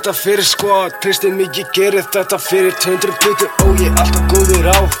gerir þetta fyrir squad, Kristin mig, ég gerir þetta fyrir 200 plötur og ég alltaf góður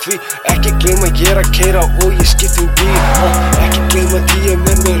á því. Ekki gleyma ég að keyra og ég skipt bíl, ekki gleyma því ég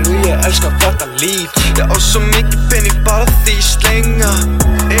með mér og ég elska þetta líf. Ég á svo mikið pening bara því ég slenga,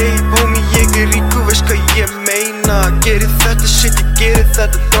 ey homie ég ríkur, veist hvað ég meina. Gerir þetta shit, ég gerir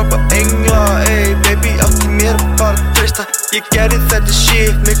þetta, droppa engla, ey baby átti mér bara treysta. Ég gerir þetta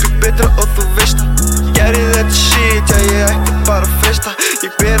shit, miklu betra og þú veist. Gerir þetta shit, já ég ekki bara freista.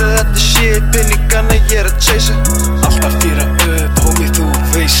 Ég bera þetta shit, peningana ég að chase. Alltaf fýra upp, homie þú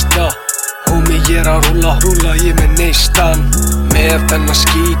veist það. Homie ég að rúlla ég með neistan. Með þennan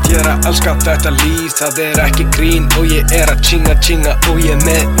skít, ég að elska þetta líf. Það ekki grín og ég að chinga og ég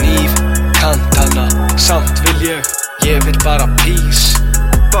með hníf. Kantana, samt vil ég vil bara peace.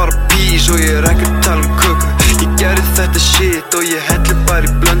 Bara peace og ég ekki tala köku. Ég gerir þetta shit og ég helli bara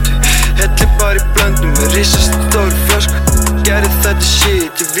í blöndu. Helli bara í blöndu með risastóri flösku. Gerir þetta þetta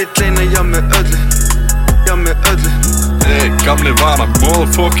shit, ég vill eina, já með öllu. Já með öllu. Hey, gamli vara,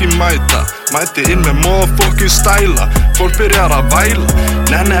 motherfucking mæti inn með motherfucking stæla. Fólk byrjar að væla,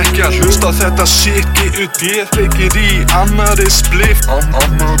 nenni ekki að hlusta á þetta shit. G.U.D. feikir í annari spliff.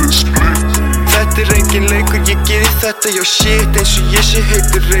 Þetta engin leikur, ég geri þetta, já shit, eins og ég sé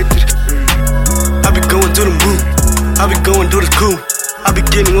heitur reytur. I be going to the moon, I be going to the cool. I be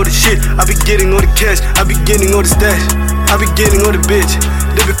getting all the shit, I be getting all the cash, I be getting all the stash, I be getting all the bitch.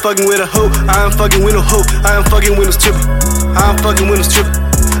 They be fucking with a hoe, I ain't fucking with no hoe, I ain't fucking with no stripper, I ain't fucking with no stripper.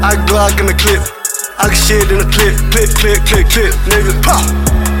 I Glock in the clip, I can shit in the clip, clip, niggas pop,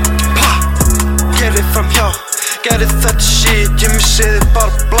 pop. Get it from y'all, get it þetta shit, ég mig sé þið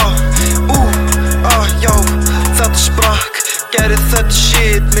bara blá. Jó, þetta sprakk, gerði þetta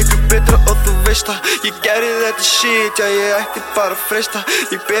shit, miklu betra og þú veist það. Ég gerði þetta shit, já ég ætti bara að freista.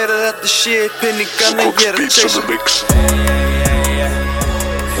 Ég bera þetta shit, peningana ég að chase.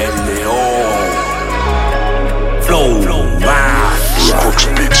 El León, Flow, Mafia.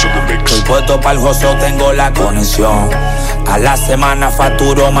 Estoy puesto pa'l gozo, tengo la conexión. A la semana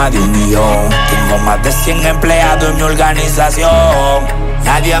facturo más de 1 millón. Tengo más de 100 empleados en mi organización.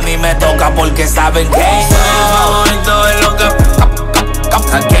 Nadie a mí me toca porque saben que soy el favorito de lo que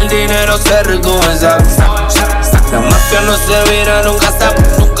aquí el dinero se recompensa. La mafia no se vira, nunca se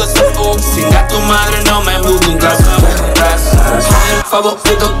Singa tu madre, no me busque un caso. Soy el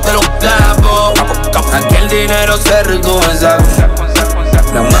favorito de los clavos. Aquí el dinero se recompensa.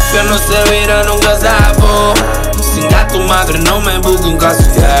 La mafia no se vira, nunca se Singa tu madre, no me busque un caso.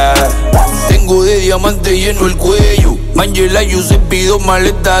 Tengo de diamante lleno el cuello. Mangela, yo se pido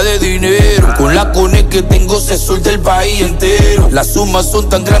maleta de dinero. Con la cone que tengo se suelta el país entero. Las sumas son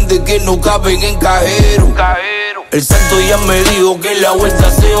tan grandes que no caben en cajero. El santo ya me dijo que la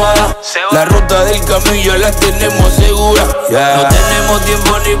vuelta se va a dar. La ruta del camino ya la tenemos segura. No tenemos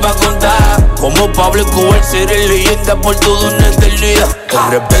tiempo ni pa' contar. Como Pablo Escobar seré leyenda por toda una eternidad.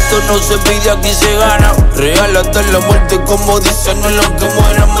 El respeto no se pide, aquí se gana. Real hasta la muerte, como dicen, no es lo que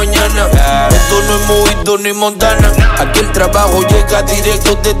muera mañana. Esto no es Mojito ni Montana. Aquí el trabajo llega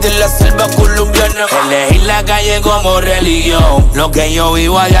directo desde la selva colombiana. Elegir la calle como religión. Lo que yo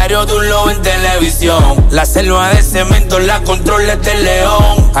vivo a diario tú lo ves en televisión. La selva de cemento la controla este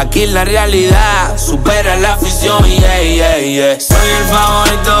león. Aquí la realidad supera la afición. Soy el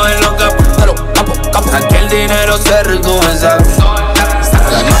favorito de los capos. Aquí el dinero se recompensa.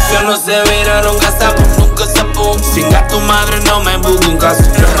 La mafia no se vira, nunca se Singa tu madre, no me busque un caso.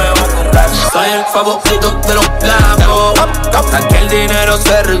 Soy el favorito de los clavos. Aquí el dinero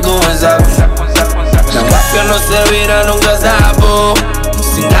se recompensa. La mafia no se vira, nunca se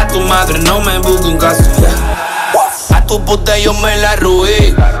Singa tu madre, no me busque un caso. A tu puta yo me la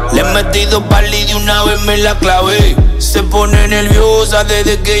robé. Le he metido pali y de una vez me la clavé. Se pone nerviosa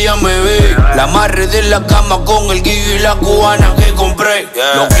desde que ella me ve. La amarré de la cama con el guillo y la cubana que compré.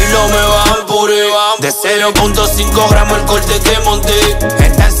 Los kilos me bajan puré. De 0.5 gramos el corte que monté.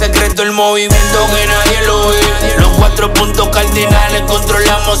 Está en secreto el movimiento que nadie lo ve. Los 4 puntos cardinales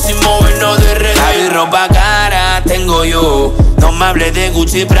controlamos sin movernos de red. La ropa cara tengo yo. No me hables de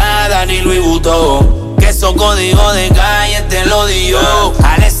Gucci, Prada ni Louis Vuitton. Que esos códigos de calle te lo di yo.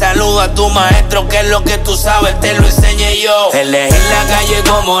 Dale saludo a tu maestro, que es lo que tú sabes, te lo enseñé yo. Elegir la calle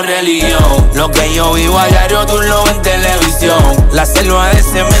como religión. Lo que yo vivo a diario tú lo ves en televisión. La selva de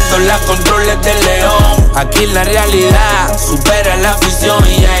cemento la controla este león. Aquí la realidad supera la afición.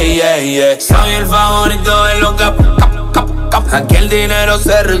 Soy el favorito de los capos. Aquí el dinero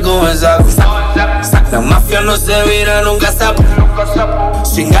se recompensa. La mafia no se vira, nunca se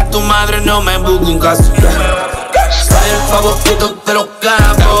Singa tu madre, no me busque un caso. Soy el favorito de los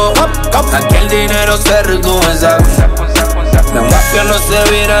capos. Aquí el dinero se recompensa. La mafia no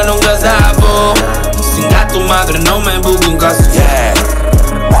se vira, nunca se Singa tu madre, no me busque un caso.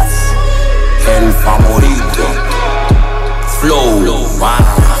 El favorito, Flow,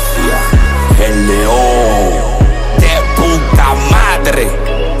 Mafia, el león. Puta madre,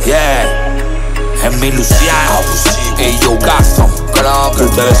 es mi Luciano y yo Gaston.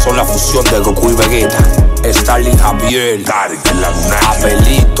 Ustedes son la fusión de Goku y Vegeta. Starling Javier,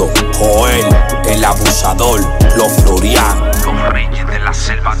 Abelito, Joel, el abusador, los Florian, los reyes de la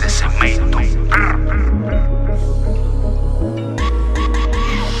selva de cemento.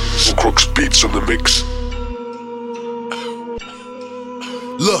 Crooks beats on the mix.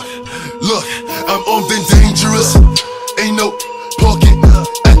 Look, I'm armed and dangerous. Ain't no parking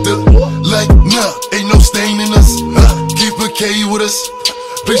at the light, nah. Ain't no stain in us. Keep a K with us.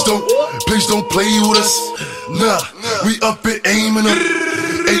 Please don't play with us. Nah, we up and aiming up.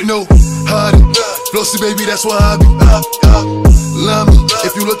 Ain't no hiding. Flossy baby, that's why I be love me.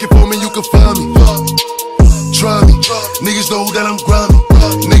 If you looking for me, you can find me. Try me. Niggas know that I'm grimy.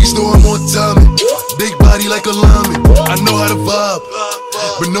 Niggas know I'm on timing. Big body like a lineman. I know how to vibe,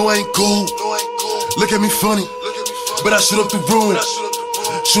 but no, I ain't cool. Look at me funny, but I shoot up the room.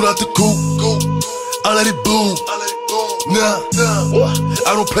 Shoot out the coop. I let it boom. Nah,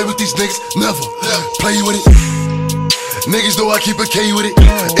 I don't play with these niggas, never play with it. Niggas know I keep a K with it.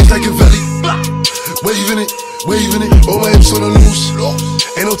 It's like a valley, waving it. All my hips on the loose.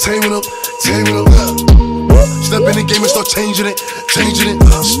 Ain't no taming up. Step in the game and start changing it. Spin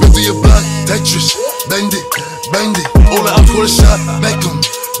through your block, Tetris, bend it. All the out for a shot, Beckham.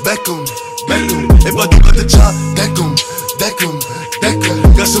 If I do got the chop, deck 'em.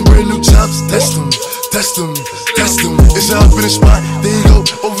 Got some brand new chops, test 'em. It's a up in the spot, there you go.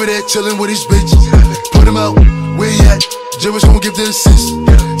 Over there chillin' with his bitch. Put him out, where he at? Jerry's gon' give the assist.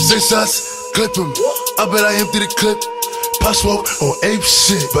 6 shots, clip him. I bet I empty the clip. Pop smoke on ape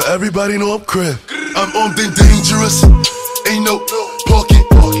shit, but everybody know I'm crib. I'm armed and dangerous. Ain't no pocket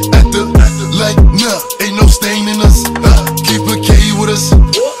at the like, nah. Ain't no stain in us. Keep a K with us.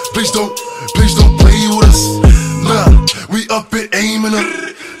 Please don't play with us. Nah, we up and aiming up.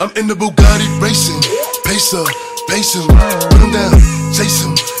 I'm in the Bugatti racing. Pace him, put him down, chase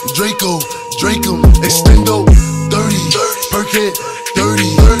him. Draco, extendo, dirty, Burkhead, dirty,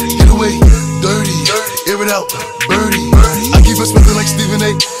 get away, dirty, air it out, birdie. I keep it smelling like Stephen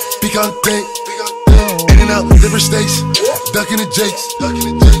A. Picante, in and out, different states, ducking the Jakes,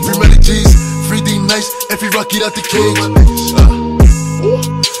 free Melly G's, free D Nice, and free Rocky out the cage.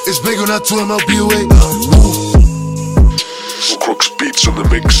 It's big on that 2 MLB away. Crooks beats on the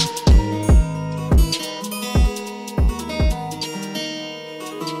mix.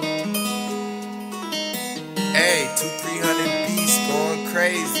 Hey, 200-300 beats going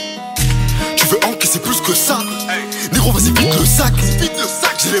crazy. Tu veux encaisser plus que ça? Négro, vas-y, vite le sac.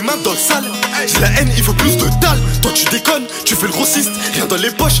 J'ai les mains dans le sale. J'ai la haine, il faut plus de dalle. Toi, tu déconnes, tu fais le grossiste. Rien dans les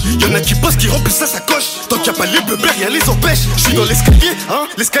poches, y'en a qui bossent, qui remplissent sa sacoche. Tant qu'il y a pas les bleus, rien les empêche. Je suis dans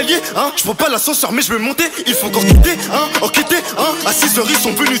l'escalier, je prends pas l'ascenseur, mais je vais monter. Il faut encore quitter, enquêter, À 6h, ils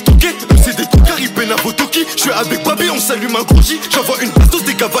sont venus toquer. C'est des tocards, ils peinent à vos toki. Je suis avec Babi, on s'allume un gros J. J'envoie une bastos,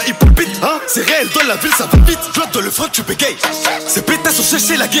 des gavas, ils palpitent, C'est réel dans la ville, ça va vite. Toi, dans le front, tu bégayes. Ces pétasses ont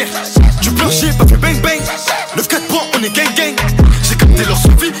cherché la guerre. Du plancher, pas fait bang bang. 9-4 points, on est gang. J'ai capté leur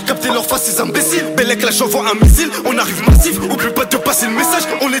survie, capté leur face, ces imbéciles. Bellec, là j'envoie un missile, on arrive massif. Oublie pas de passer le message,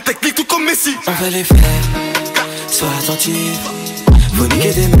 on est technique tout comme Messi. On va les faire, sois attentif. Faut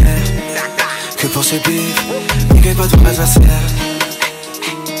niquer des mères, que pour ce bif, niquez pas ton adversaire.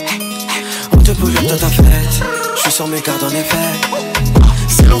 On te pull up dans ta fête, je suis sur mes gardes en effet.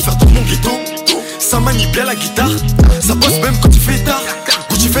 C'est l'enfer dans mon ghetto, ça manie bien la guitare. Ça bosse même quand tu fais tard.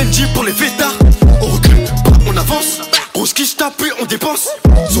 Gucci Fendi pour les fêtards. On recule, pas on avance. Grosse quiche tape puis on dépense.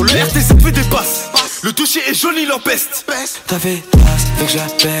 Sur le RT7 fait des passes. Le toucher est jaune, il empeste. T'as fait place, fait que je la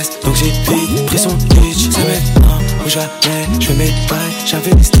baisse. Donc j'ai vite pris son glitch. C'est maintenant ou jamais, je fais mes bails,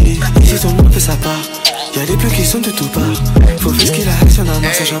 j'investis. Ici tout le monde fait sa part. Y'a des bleus qui sont de tout part. Faut faire ce qu'il a, si on a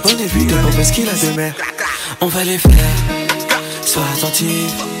marre, ça charbonne et vite pour faire ce qu'il a de mer. On va les faire, sois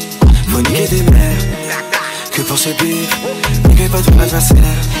attentif. Faut niquer des mères, que pour ce bif, niquez pas ton adversaire.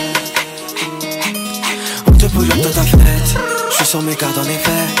 On te pull up dans ta fête, je suis sur mes gardes en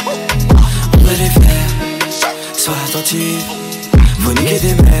effet. On va les faire, sois attentif. Faut niquer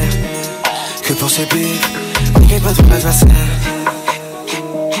des mères, que pour ce bif, niquez pas ton adversaire.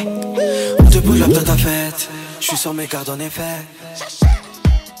 On te pull up dans ta fête, je suis sur mes gardes en effet.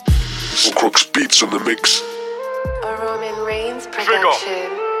 Crooks beats on the mix. A Roman Reigns production.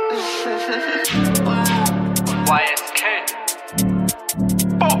 YSK.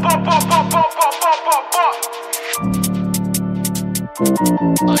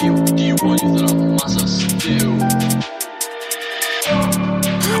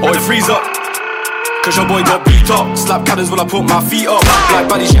 Oi, freeze up. Cause your boy got beat up. Slap cabins when I put my feet up. Like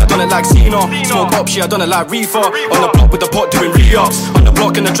baddie shit, I done it like Cena. Smoke up shit, I done it like Reefer. On the block with the pot doing re-ups. On the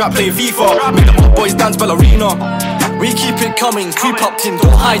block in the trap playing FIFA. Make the hot boys dance ballerina. We keep it coming, creep up team,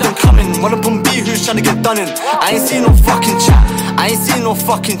 don't hide, I'm coming. Wanna boom B, who's trying to get done in? I ain't seen no fucking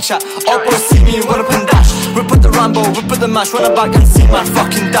chat, All boys see me, run up and dash. Rip with the Rambo, rip with the mash. Run back and see my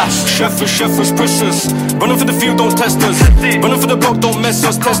fucking dash. Chef is precious. Running for the field, don't test us. Running for the block, don't mess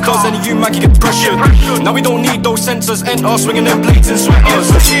us. Test us, and you might get pressured. Now we don't need those sensors. Enter swinging them blades and sweaters.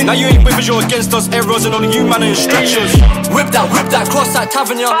 Now you ain't with us, you're against us. Errors and only you man in stretchers. Whip that, cross that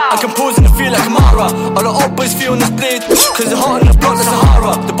Tavernier. I compose in the field like Kamara. All the old boys feel on this blade. Cause it's hot in the block like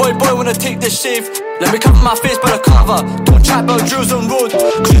Sahara. The boy wanna take this shave. Let me cover my face by the cover. Don't chat about drills on road,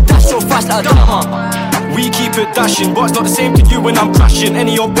 cause you dash so fast like a drama. We keep it dashing, but it's not the same to you when I'm crashing.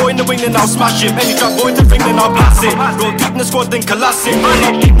 Any old boy in the wing, then I'll smash him. Any trap boy to ring, then I'll pass it. Roll deep in the squad, then collapse it. Roll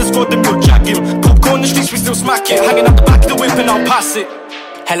up deep in the squad, then we'll jack him. Popcorn in the streets, we still smack it. Hanging out the back of the whip, and I'll pass it.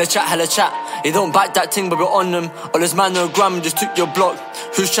 Hella chat. You don't back that thing, but we're on them. All this man no gram and just took your block.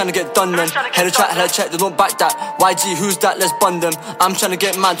 Who's trying to get done then? Hella chat, they don't back that. YG, who's that? Let's bund them. I'm trying to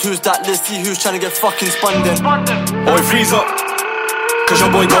get mad, who's that? Let's see who's trying to get fucking spun then. Boy, freeze up, cause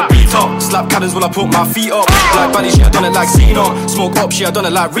your boy got beat up. Slap cannons while I put my feet up. Like Buddy, shit, I done it like Cena. Smoke up, shit, I done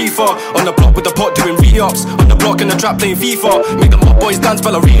it like Reefer. On the block with the pot doing re-ups. On the block in the trap playing FIFA. Make the mob boys dance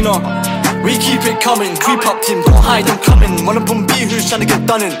ballerina. We keep it coming, creep up team, don't hide, I'm coming. Wanna bum B, who's tryna get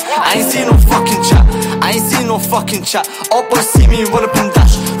done in? I ain't seen no fucking chat. Up boys see me, wanna pin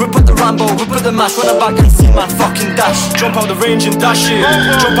dash. Whip up the Rambo, whip up the mash. Run back and see my fucking dash. Jump out the range and dash it.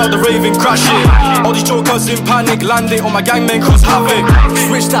 Jump out the rave and crash it. All these jokers in panic, land it on my gang men cause havoc.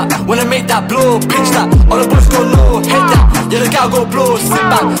 Switch that, when I make that blow, pinch that. All the boys go low, hit that. Yeah, the gal go blow, sit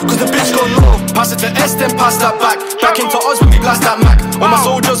back, cause the bitch go low. Pass it to S, then pass that back. Back into us when we blast that Mac. All my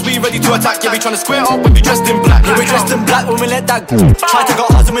soldiers, we ready to attack. Yeah, we tryna square up when we dressed in black. Yeah, we dressed in black when we let that go. Try to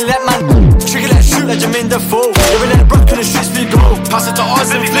go us and we let man go. Trigger, let shoot like Jermaine Defoe. Yeah, we let it rock in the streets, we go. Pass it to us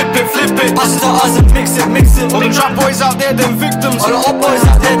and flip it. Pass it to us and mix it. All the trap boys out there, them victims. All the up boys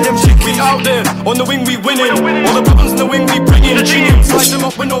out there, them chickens. We out there, on the wing, we winning. All the problems in the wing, we bringing. Slice them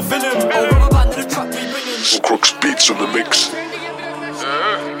up with no villain. Crooks beats on the mix.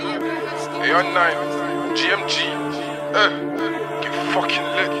 AR9, GMG. Get fucking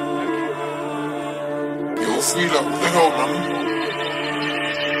lit. Yo, feel up, what the hell, man?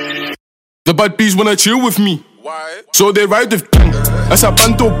 The bad bees wanna chill with me. Why? So they ride with gang. That's a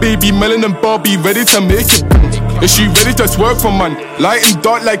bando baby, Melon and Barbie, ready to make it bang. Is she ready to twerk for man? Light and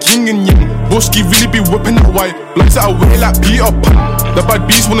dark like yin and yang. Boski really be whipping that white, blocks it away like Peter Pan. The bad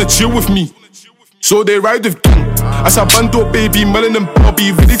bees wanna chill with me. So they ride with gang. As a bando baby, Melon and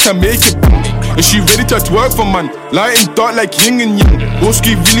Barbie, ready to make it bang. Is she ready to twerk for man? Light and dark like yin and yang.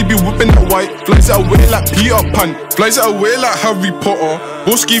 Boski really be whipping that white, flies it away like Peter Pan. Flies it away like Harry Potter.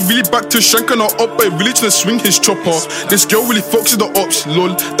 Boski really back to shanking her up, but really tryna swing his chopper. This girl really fucks with the ops,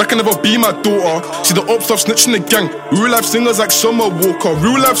 lol. That can never be my daughter. See the ops love snitching the gang. Real life singers like Summer Walker.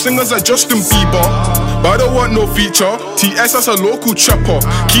 Real life singers like Justin Bieber. But I don't want no feature. TS, that's a local trapper.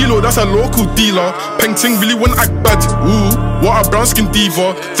 Kilo, that's a local dealer. Peng Ting really wanna act bad. Ooh, what a brown skin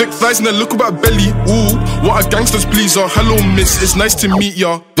diva. Thick thighs and a look about belly. Ooh, what a gangster's pleaser. Hello miss, it's nice to meet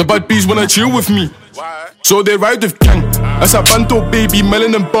ya. The bad bees wanna chill with me. So they ride with gang. As a bando baby,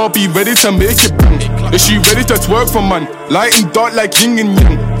 Melon and Barbie, ready to make it bang. Is she ready to twerk for man? Light and dark like yin and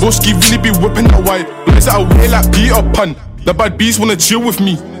yang. Boski really be whipping that white, blocks it away like Peter Pan. The bad bees wanna chill with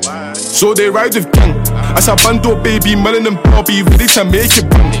me. So they ride with gang. As a bando baby, Melon and Barbie, ready to make it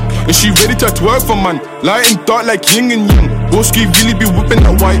bang. Is she ready to twerk for man? Light and dark like yin and yang. Boski really be whipping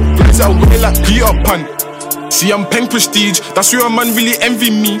that white, blocks it away like Peter Pan. See, I'm Peng Prestige, that's where a man really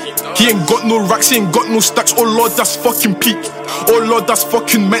envy me. He ain't got no racks, he ain't got no stacks. Oh lord, that's fucking peak. Oh lord, that's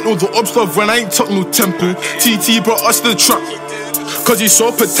fucking mental. The obs love when I ain't talk no temple. TT brought us to the trap, cause he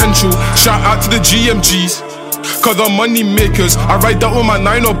saw potential. Shout out to the GMGs, cause they're money makers. I ride that with my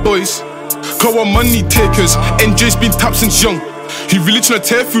 9-0 boys, cause we're money takers. NJ's been tapped since young, he really tryna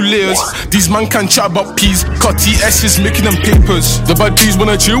tear through layers. These man can chat about peas, cause TS is making them papers. The bad bees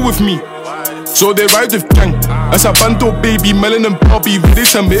wanna chill with me. So they ride with gang. As a bando baby, Melon and Barbie, ready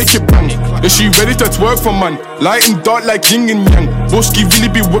to make it bang. Is she ready to twerk for man? Light and dark like yin and yang. Boski really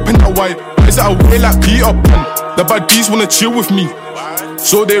be whipping that white, flies it away like Peter Pan. The bad bees wanna chill with me.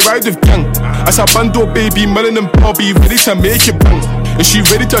 So they ride with gang. As a bando baby, Melon and Barbie, ready to make it bang. Is she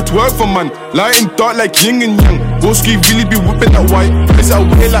ready to twerk for man? Light and dark like yin and yang. Boski really be whipping that white, flies it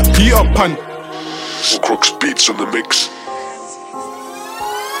away like Peter Pan. Crooks beats on the mix.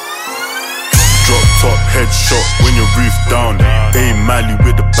 Drop top headshot when your roof down. Hey Mally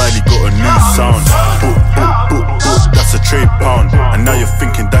with the belly got a new sound. Book, that's a trade pound. And now you're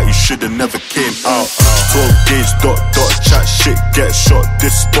thinking that you should've never came out. 12 gauge dot chat shit get shot.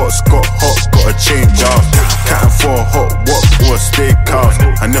 This spot's got hot, gotta change out. Catting for a hot what or a steakhouse.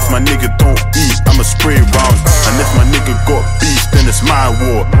 And if my nigga don't eat, I'ma spray rounds. And if my nigga got beef, then it's my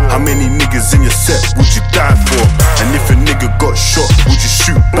war. How many niggas in your set would you die for? And if a nigga got shot, would you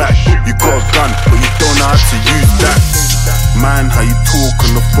shoot back? You got a gun, but you don't know how to use that. Man, how you talk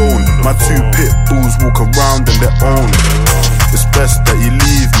on the phone? My 2 pit bulls walk around on their own. It's best that you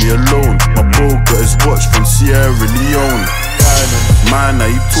leave me alone. My bro got his watch from Sierra Leone. Man,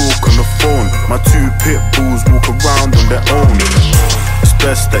 how you talk on the phone? My 2 pit bulls walk around on their own. It's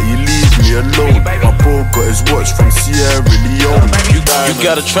best that you leave me alone. My bro got his watch from Sierra Leone. You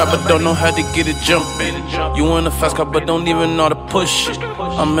got a trap but don't know how to get it jumping. You in a fast car but don't even know how to push it.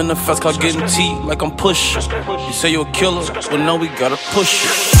 I'm in a fast car getting tea like I'm pushing. You say you're a killer, but no, we gotta push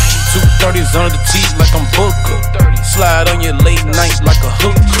it. 230s under the teeth like I'm Booker. Slide on your late night like a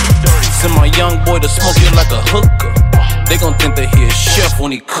hooker. Send my young boy to smoke you like a hooker. They gon' think that he a chef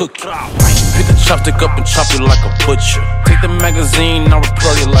when he cook it. Pick the chopstick up and chop you like a butcher. Take the magazine, now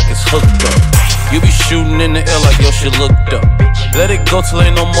replug it like it's hooked up. You be shooting in the air like your shit looked up. Let it go till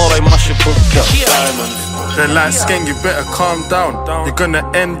ain't no more like my shit booked up. They're like, Skeng, you better calm down. You're gonna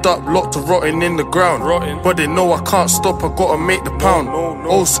end up locked to rotting in the ground. But they know I can't stop, I gotta make the pound.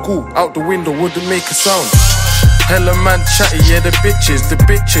 Old school, out the window, wouldn't make a sound. Hella man chatty, yeah, the bitches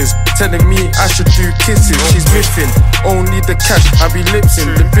telling me I should do kisses. She's miffing, only the cash, I be lipsing.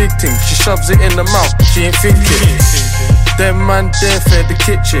 The big thing, she shoves it in the mouth, she ain't thinking. Them man there fed the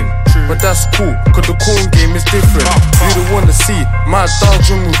kitchen, but that's cool, cause the corn game is different. You don't wanna see my dogs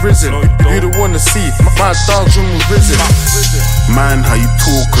when we've risen. You don't wanna see my dogs when we've risen. Man, how you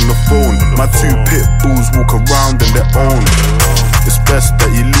talk on the phone? My two pit bulls walk around on their own. It's best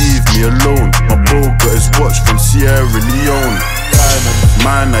that you leave me alone. My bro got his watch from Sierra Leone.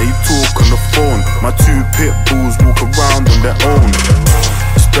 Man, how you talk on the phone? My two pit bulls walk around on their own.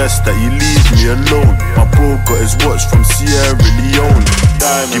 It's best that you leave me alone. My bro got his watch from Sierra Leone.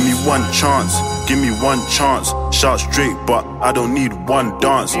 Give me one chance, give me one chance. Shout straight, but I don't need one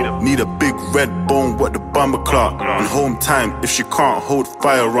dance. Need a big red bone, what the bummer clock. And home time if she can't hold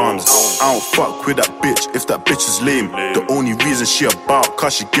firearms. I don't fuck with that bitch if that bitch is lame. The only reason she about,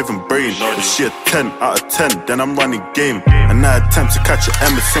 cause she giving brain. If she a 10 out of 10, then I'm running game. And I attempt to catch an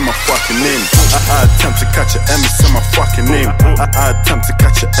Emma, say my fucking name. I attempt to catch an Emma, say my fucking name. I attempt to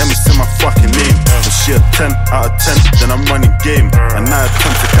catch an Emma, say my fucking name. If she a 10 out of 10, then I'm running game. And I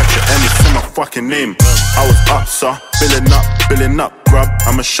attempt to catch an Emma, say my fucking name. I was up, sir, billing up, grub.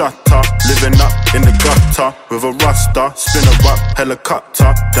 I'm a shutter, living up in the gutter with a rasta, spinner up,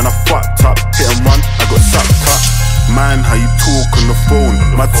 helicopter. Then I fucked up, hit and run, I got sucked up. Man, how you talk on the phone?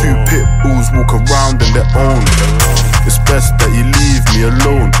 My two pit bulls walk around on their own. It's best that you leave me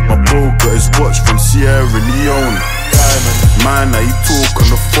alone. My bro got his watch from Sierra Leone. Man, how you talk on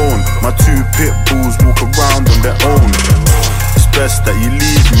the phone? My two pit bulls walk around on their own. It's best that you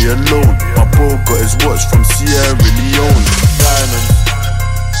leave me alone. My bro got his watch from Sierra Leone.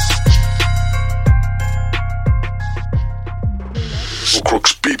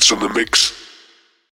 Crooks Beats on the mix.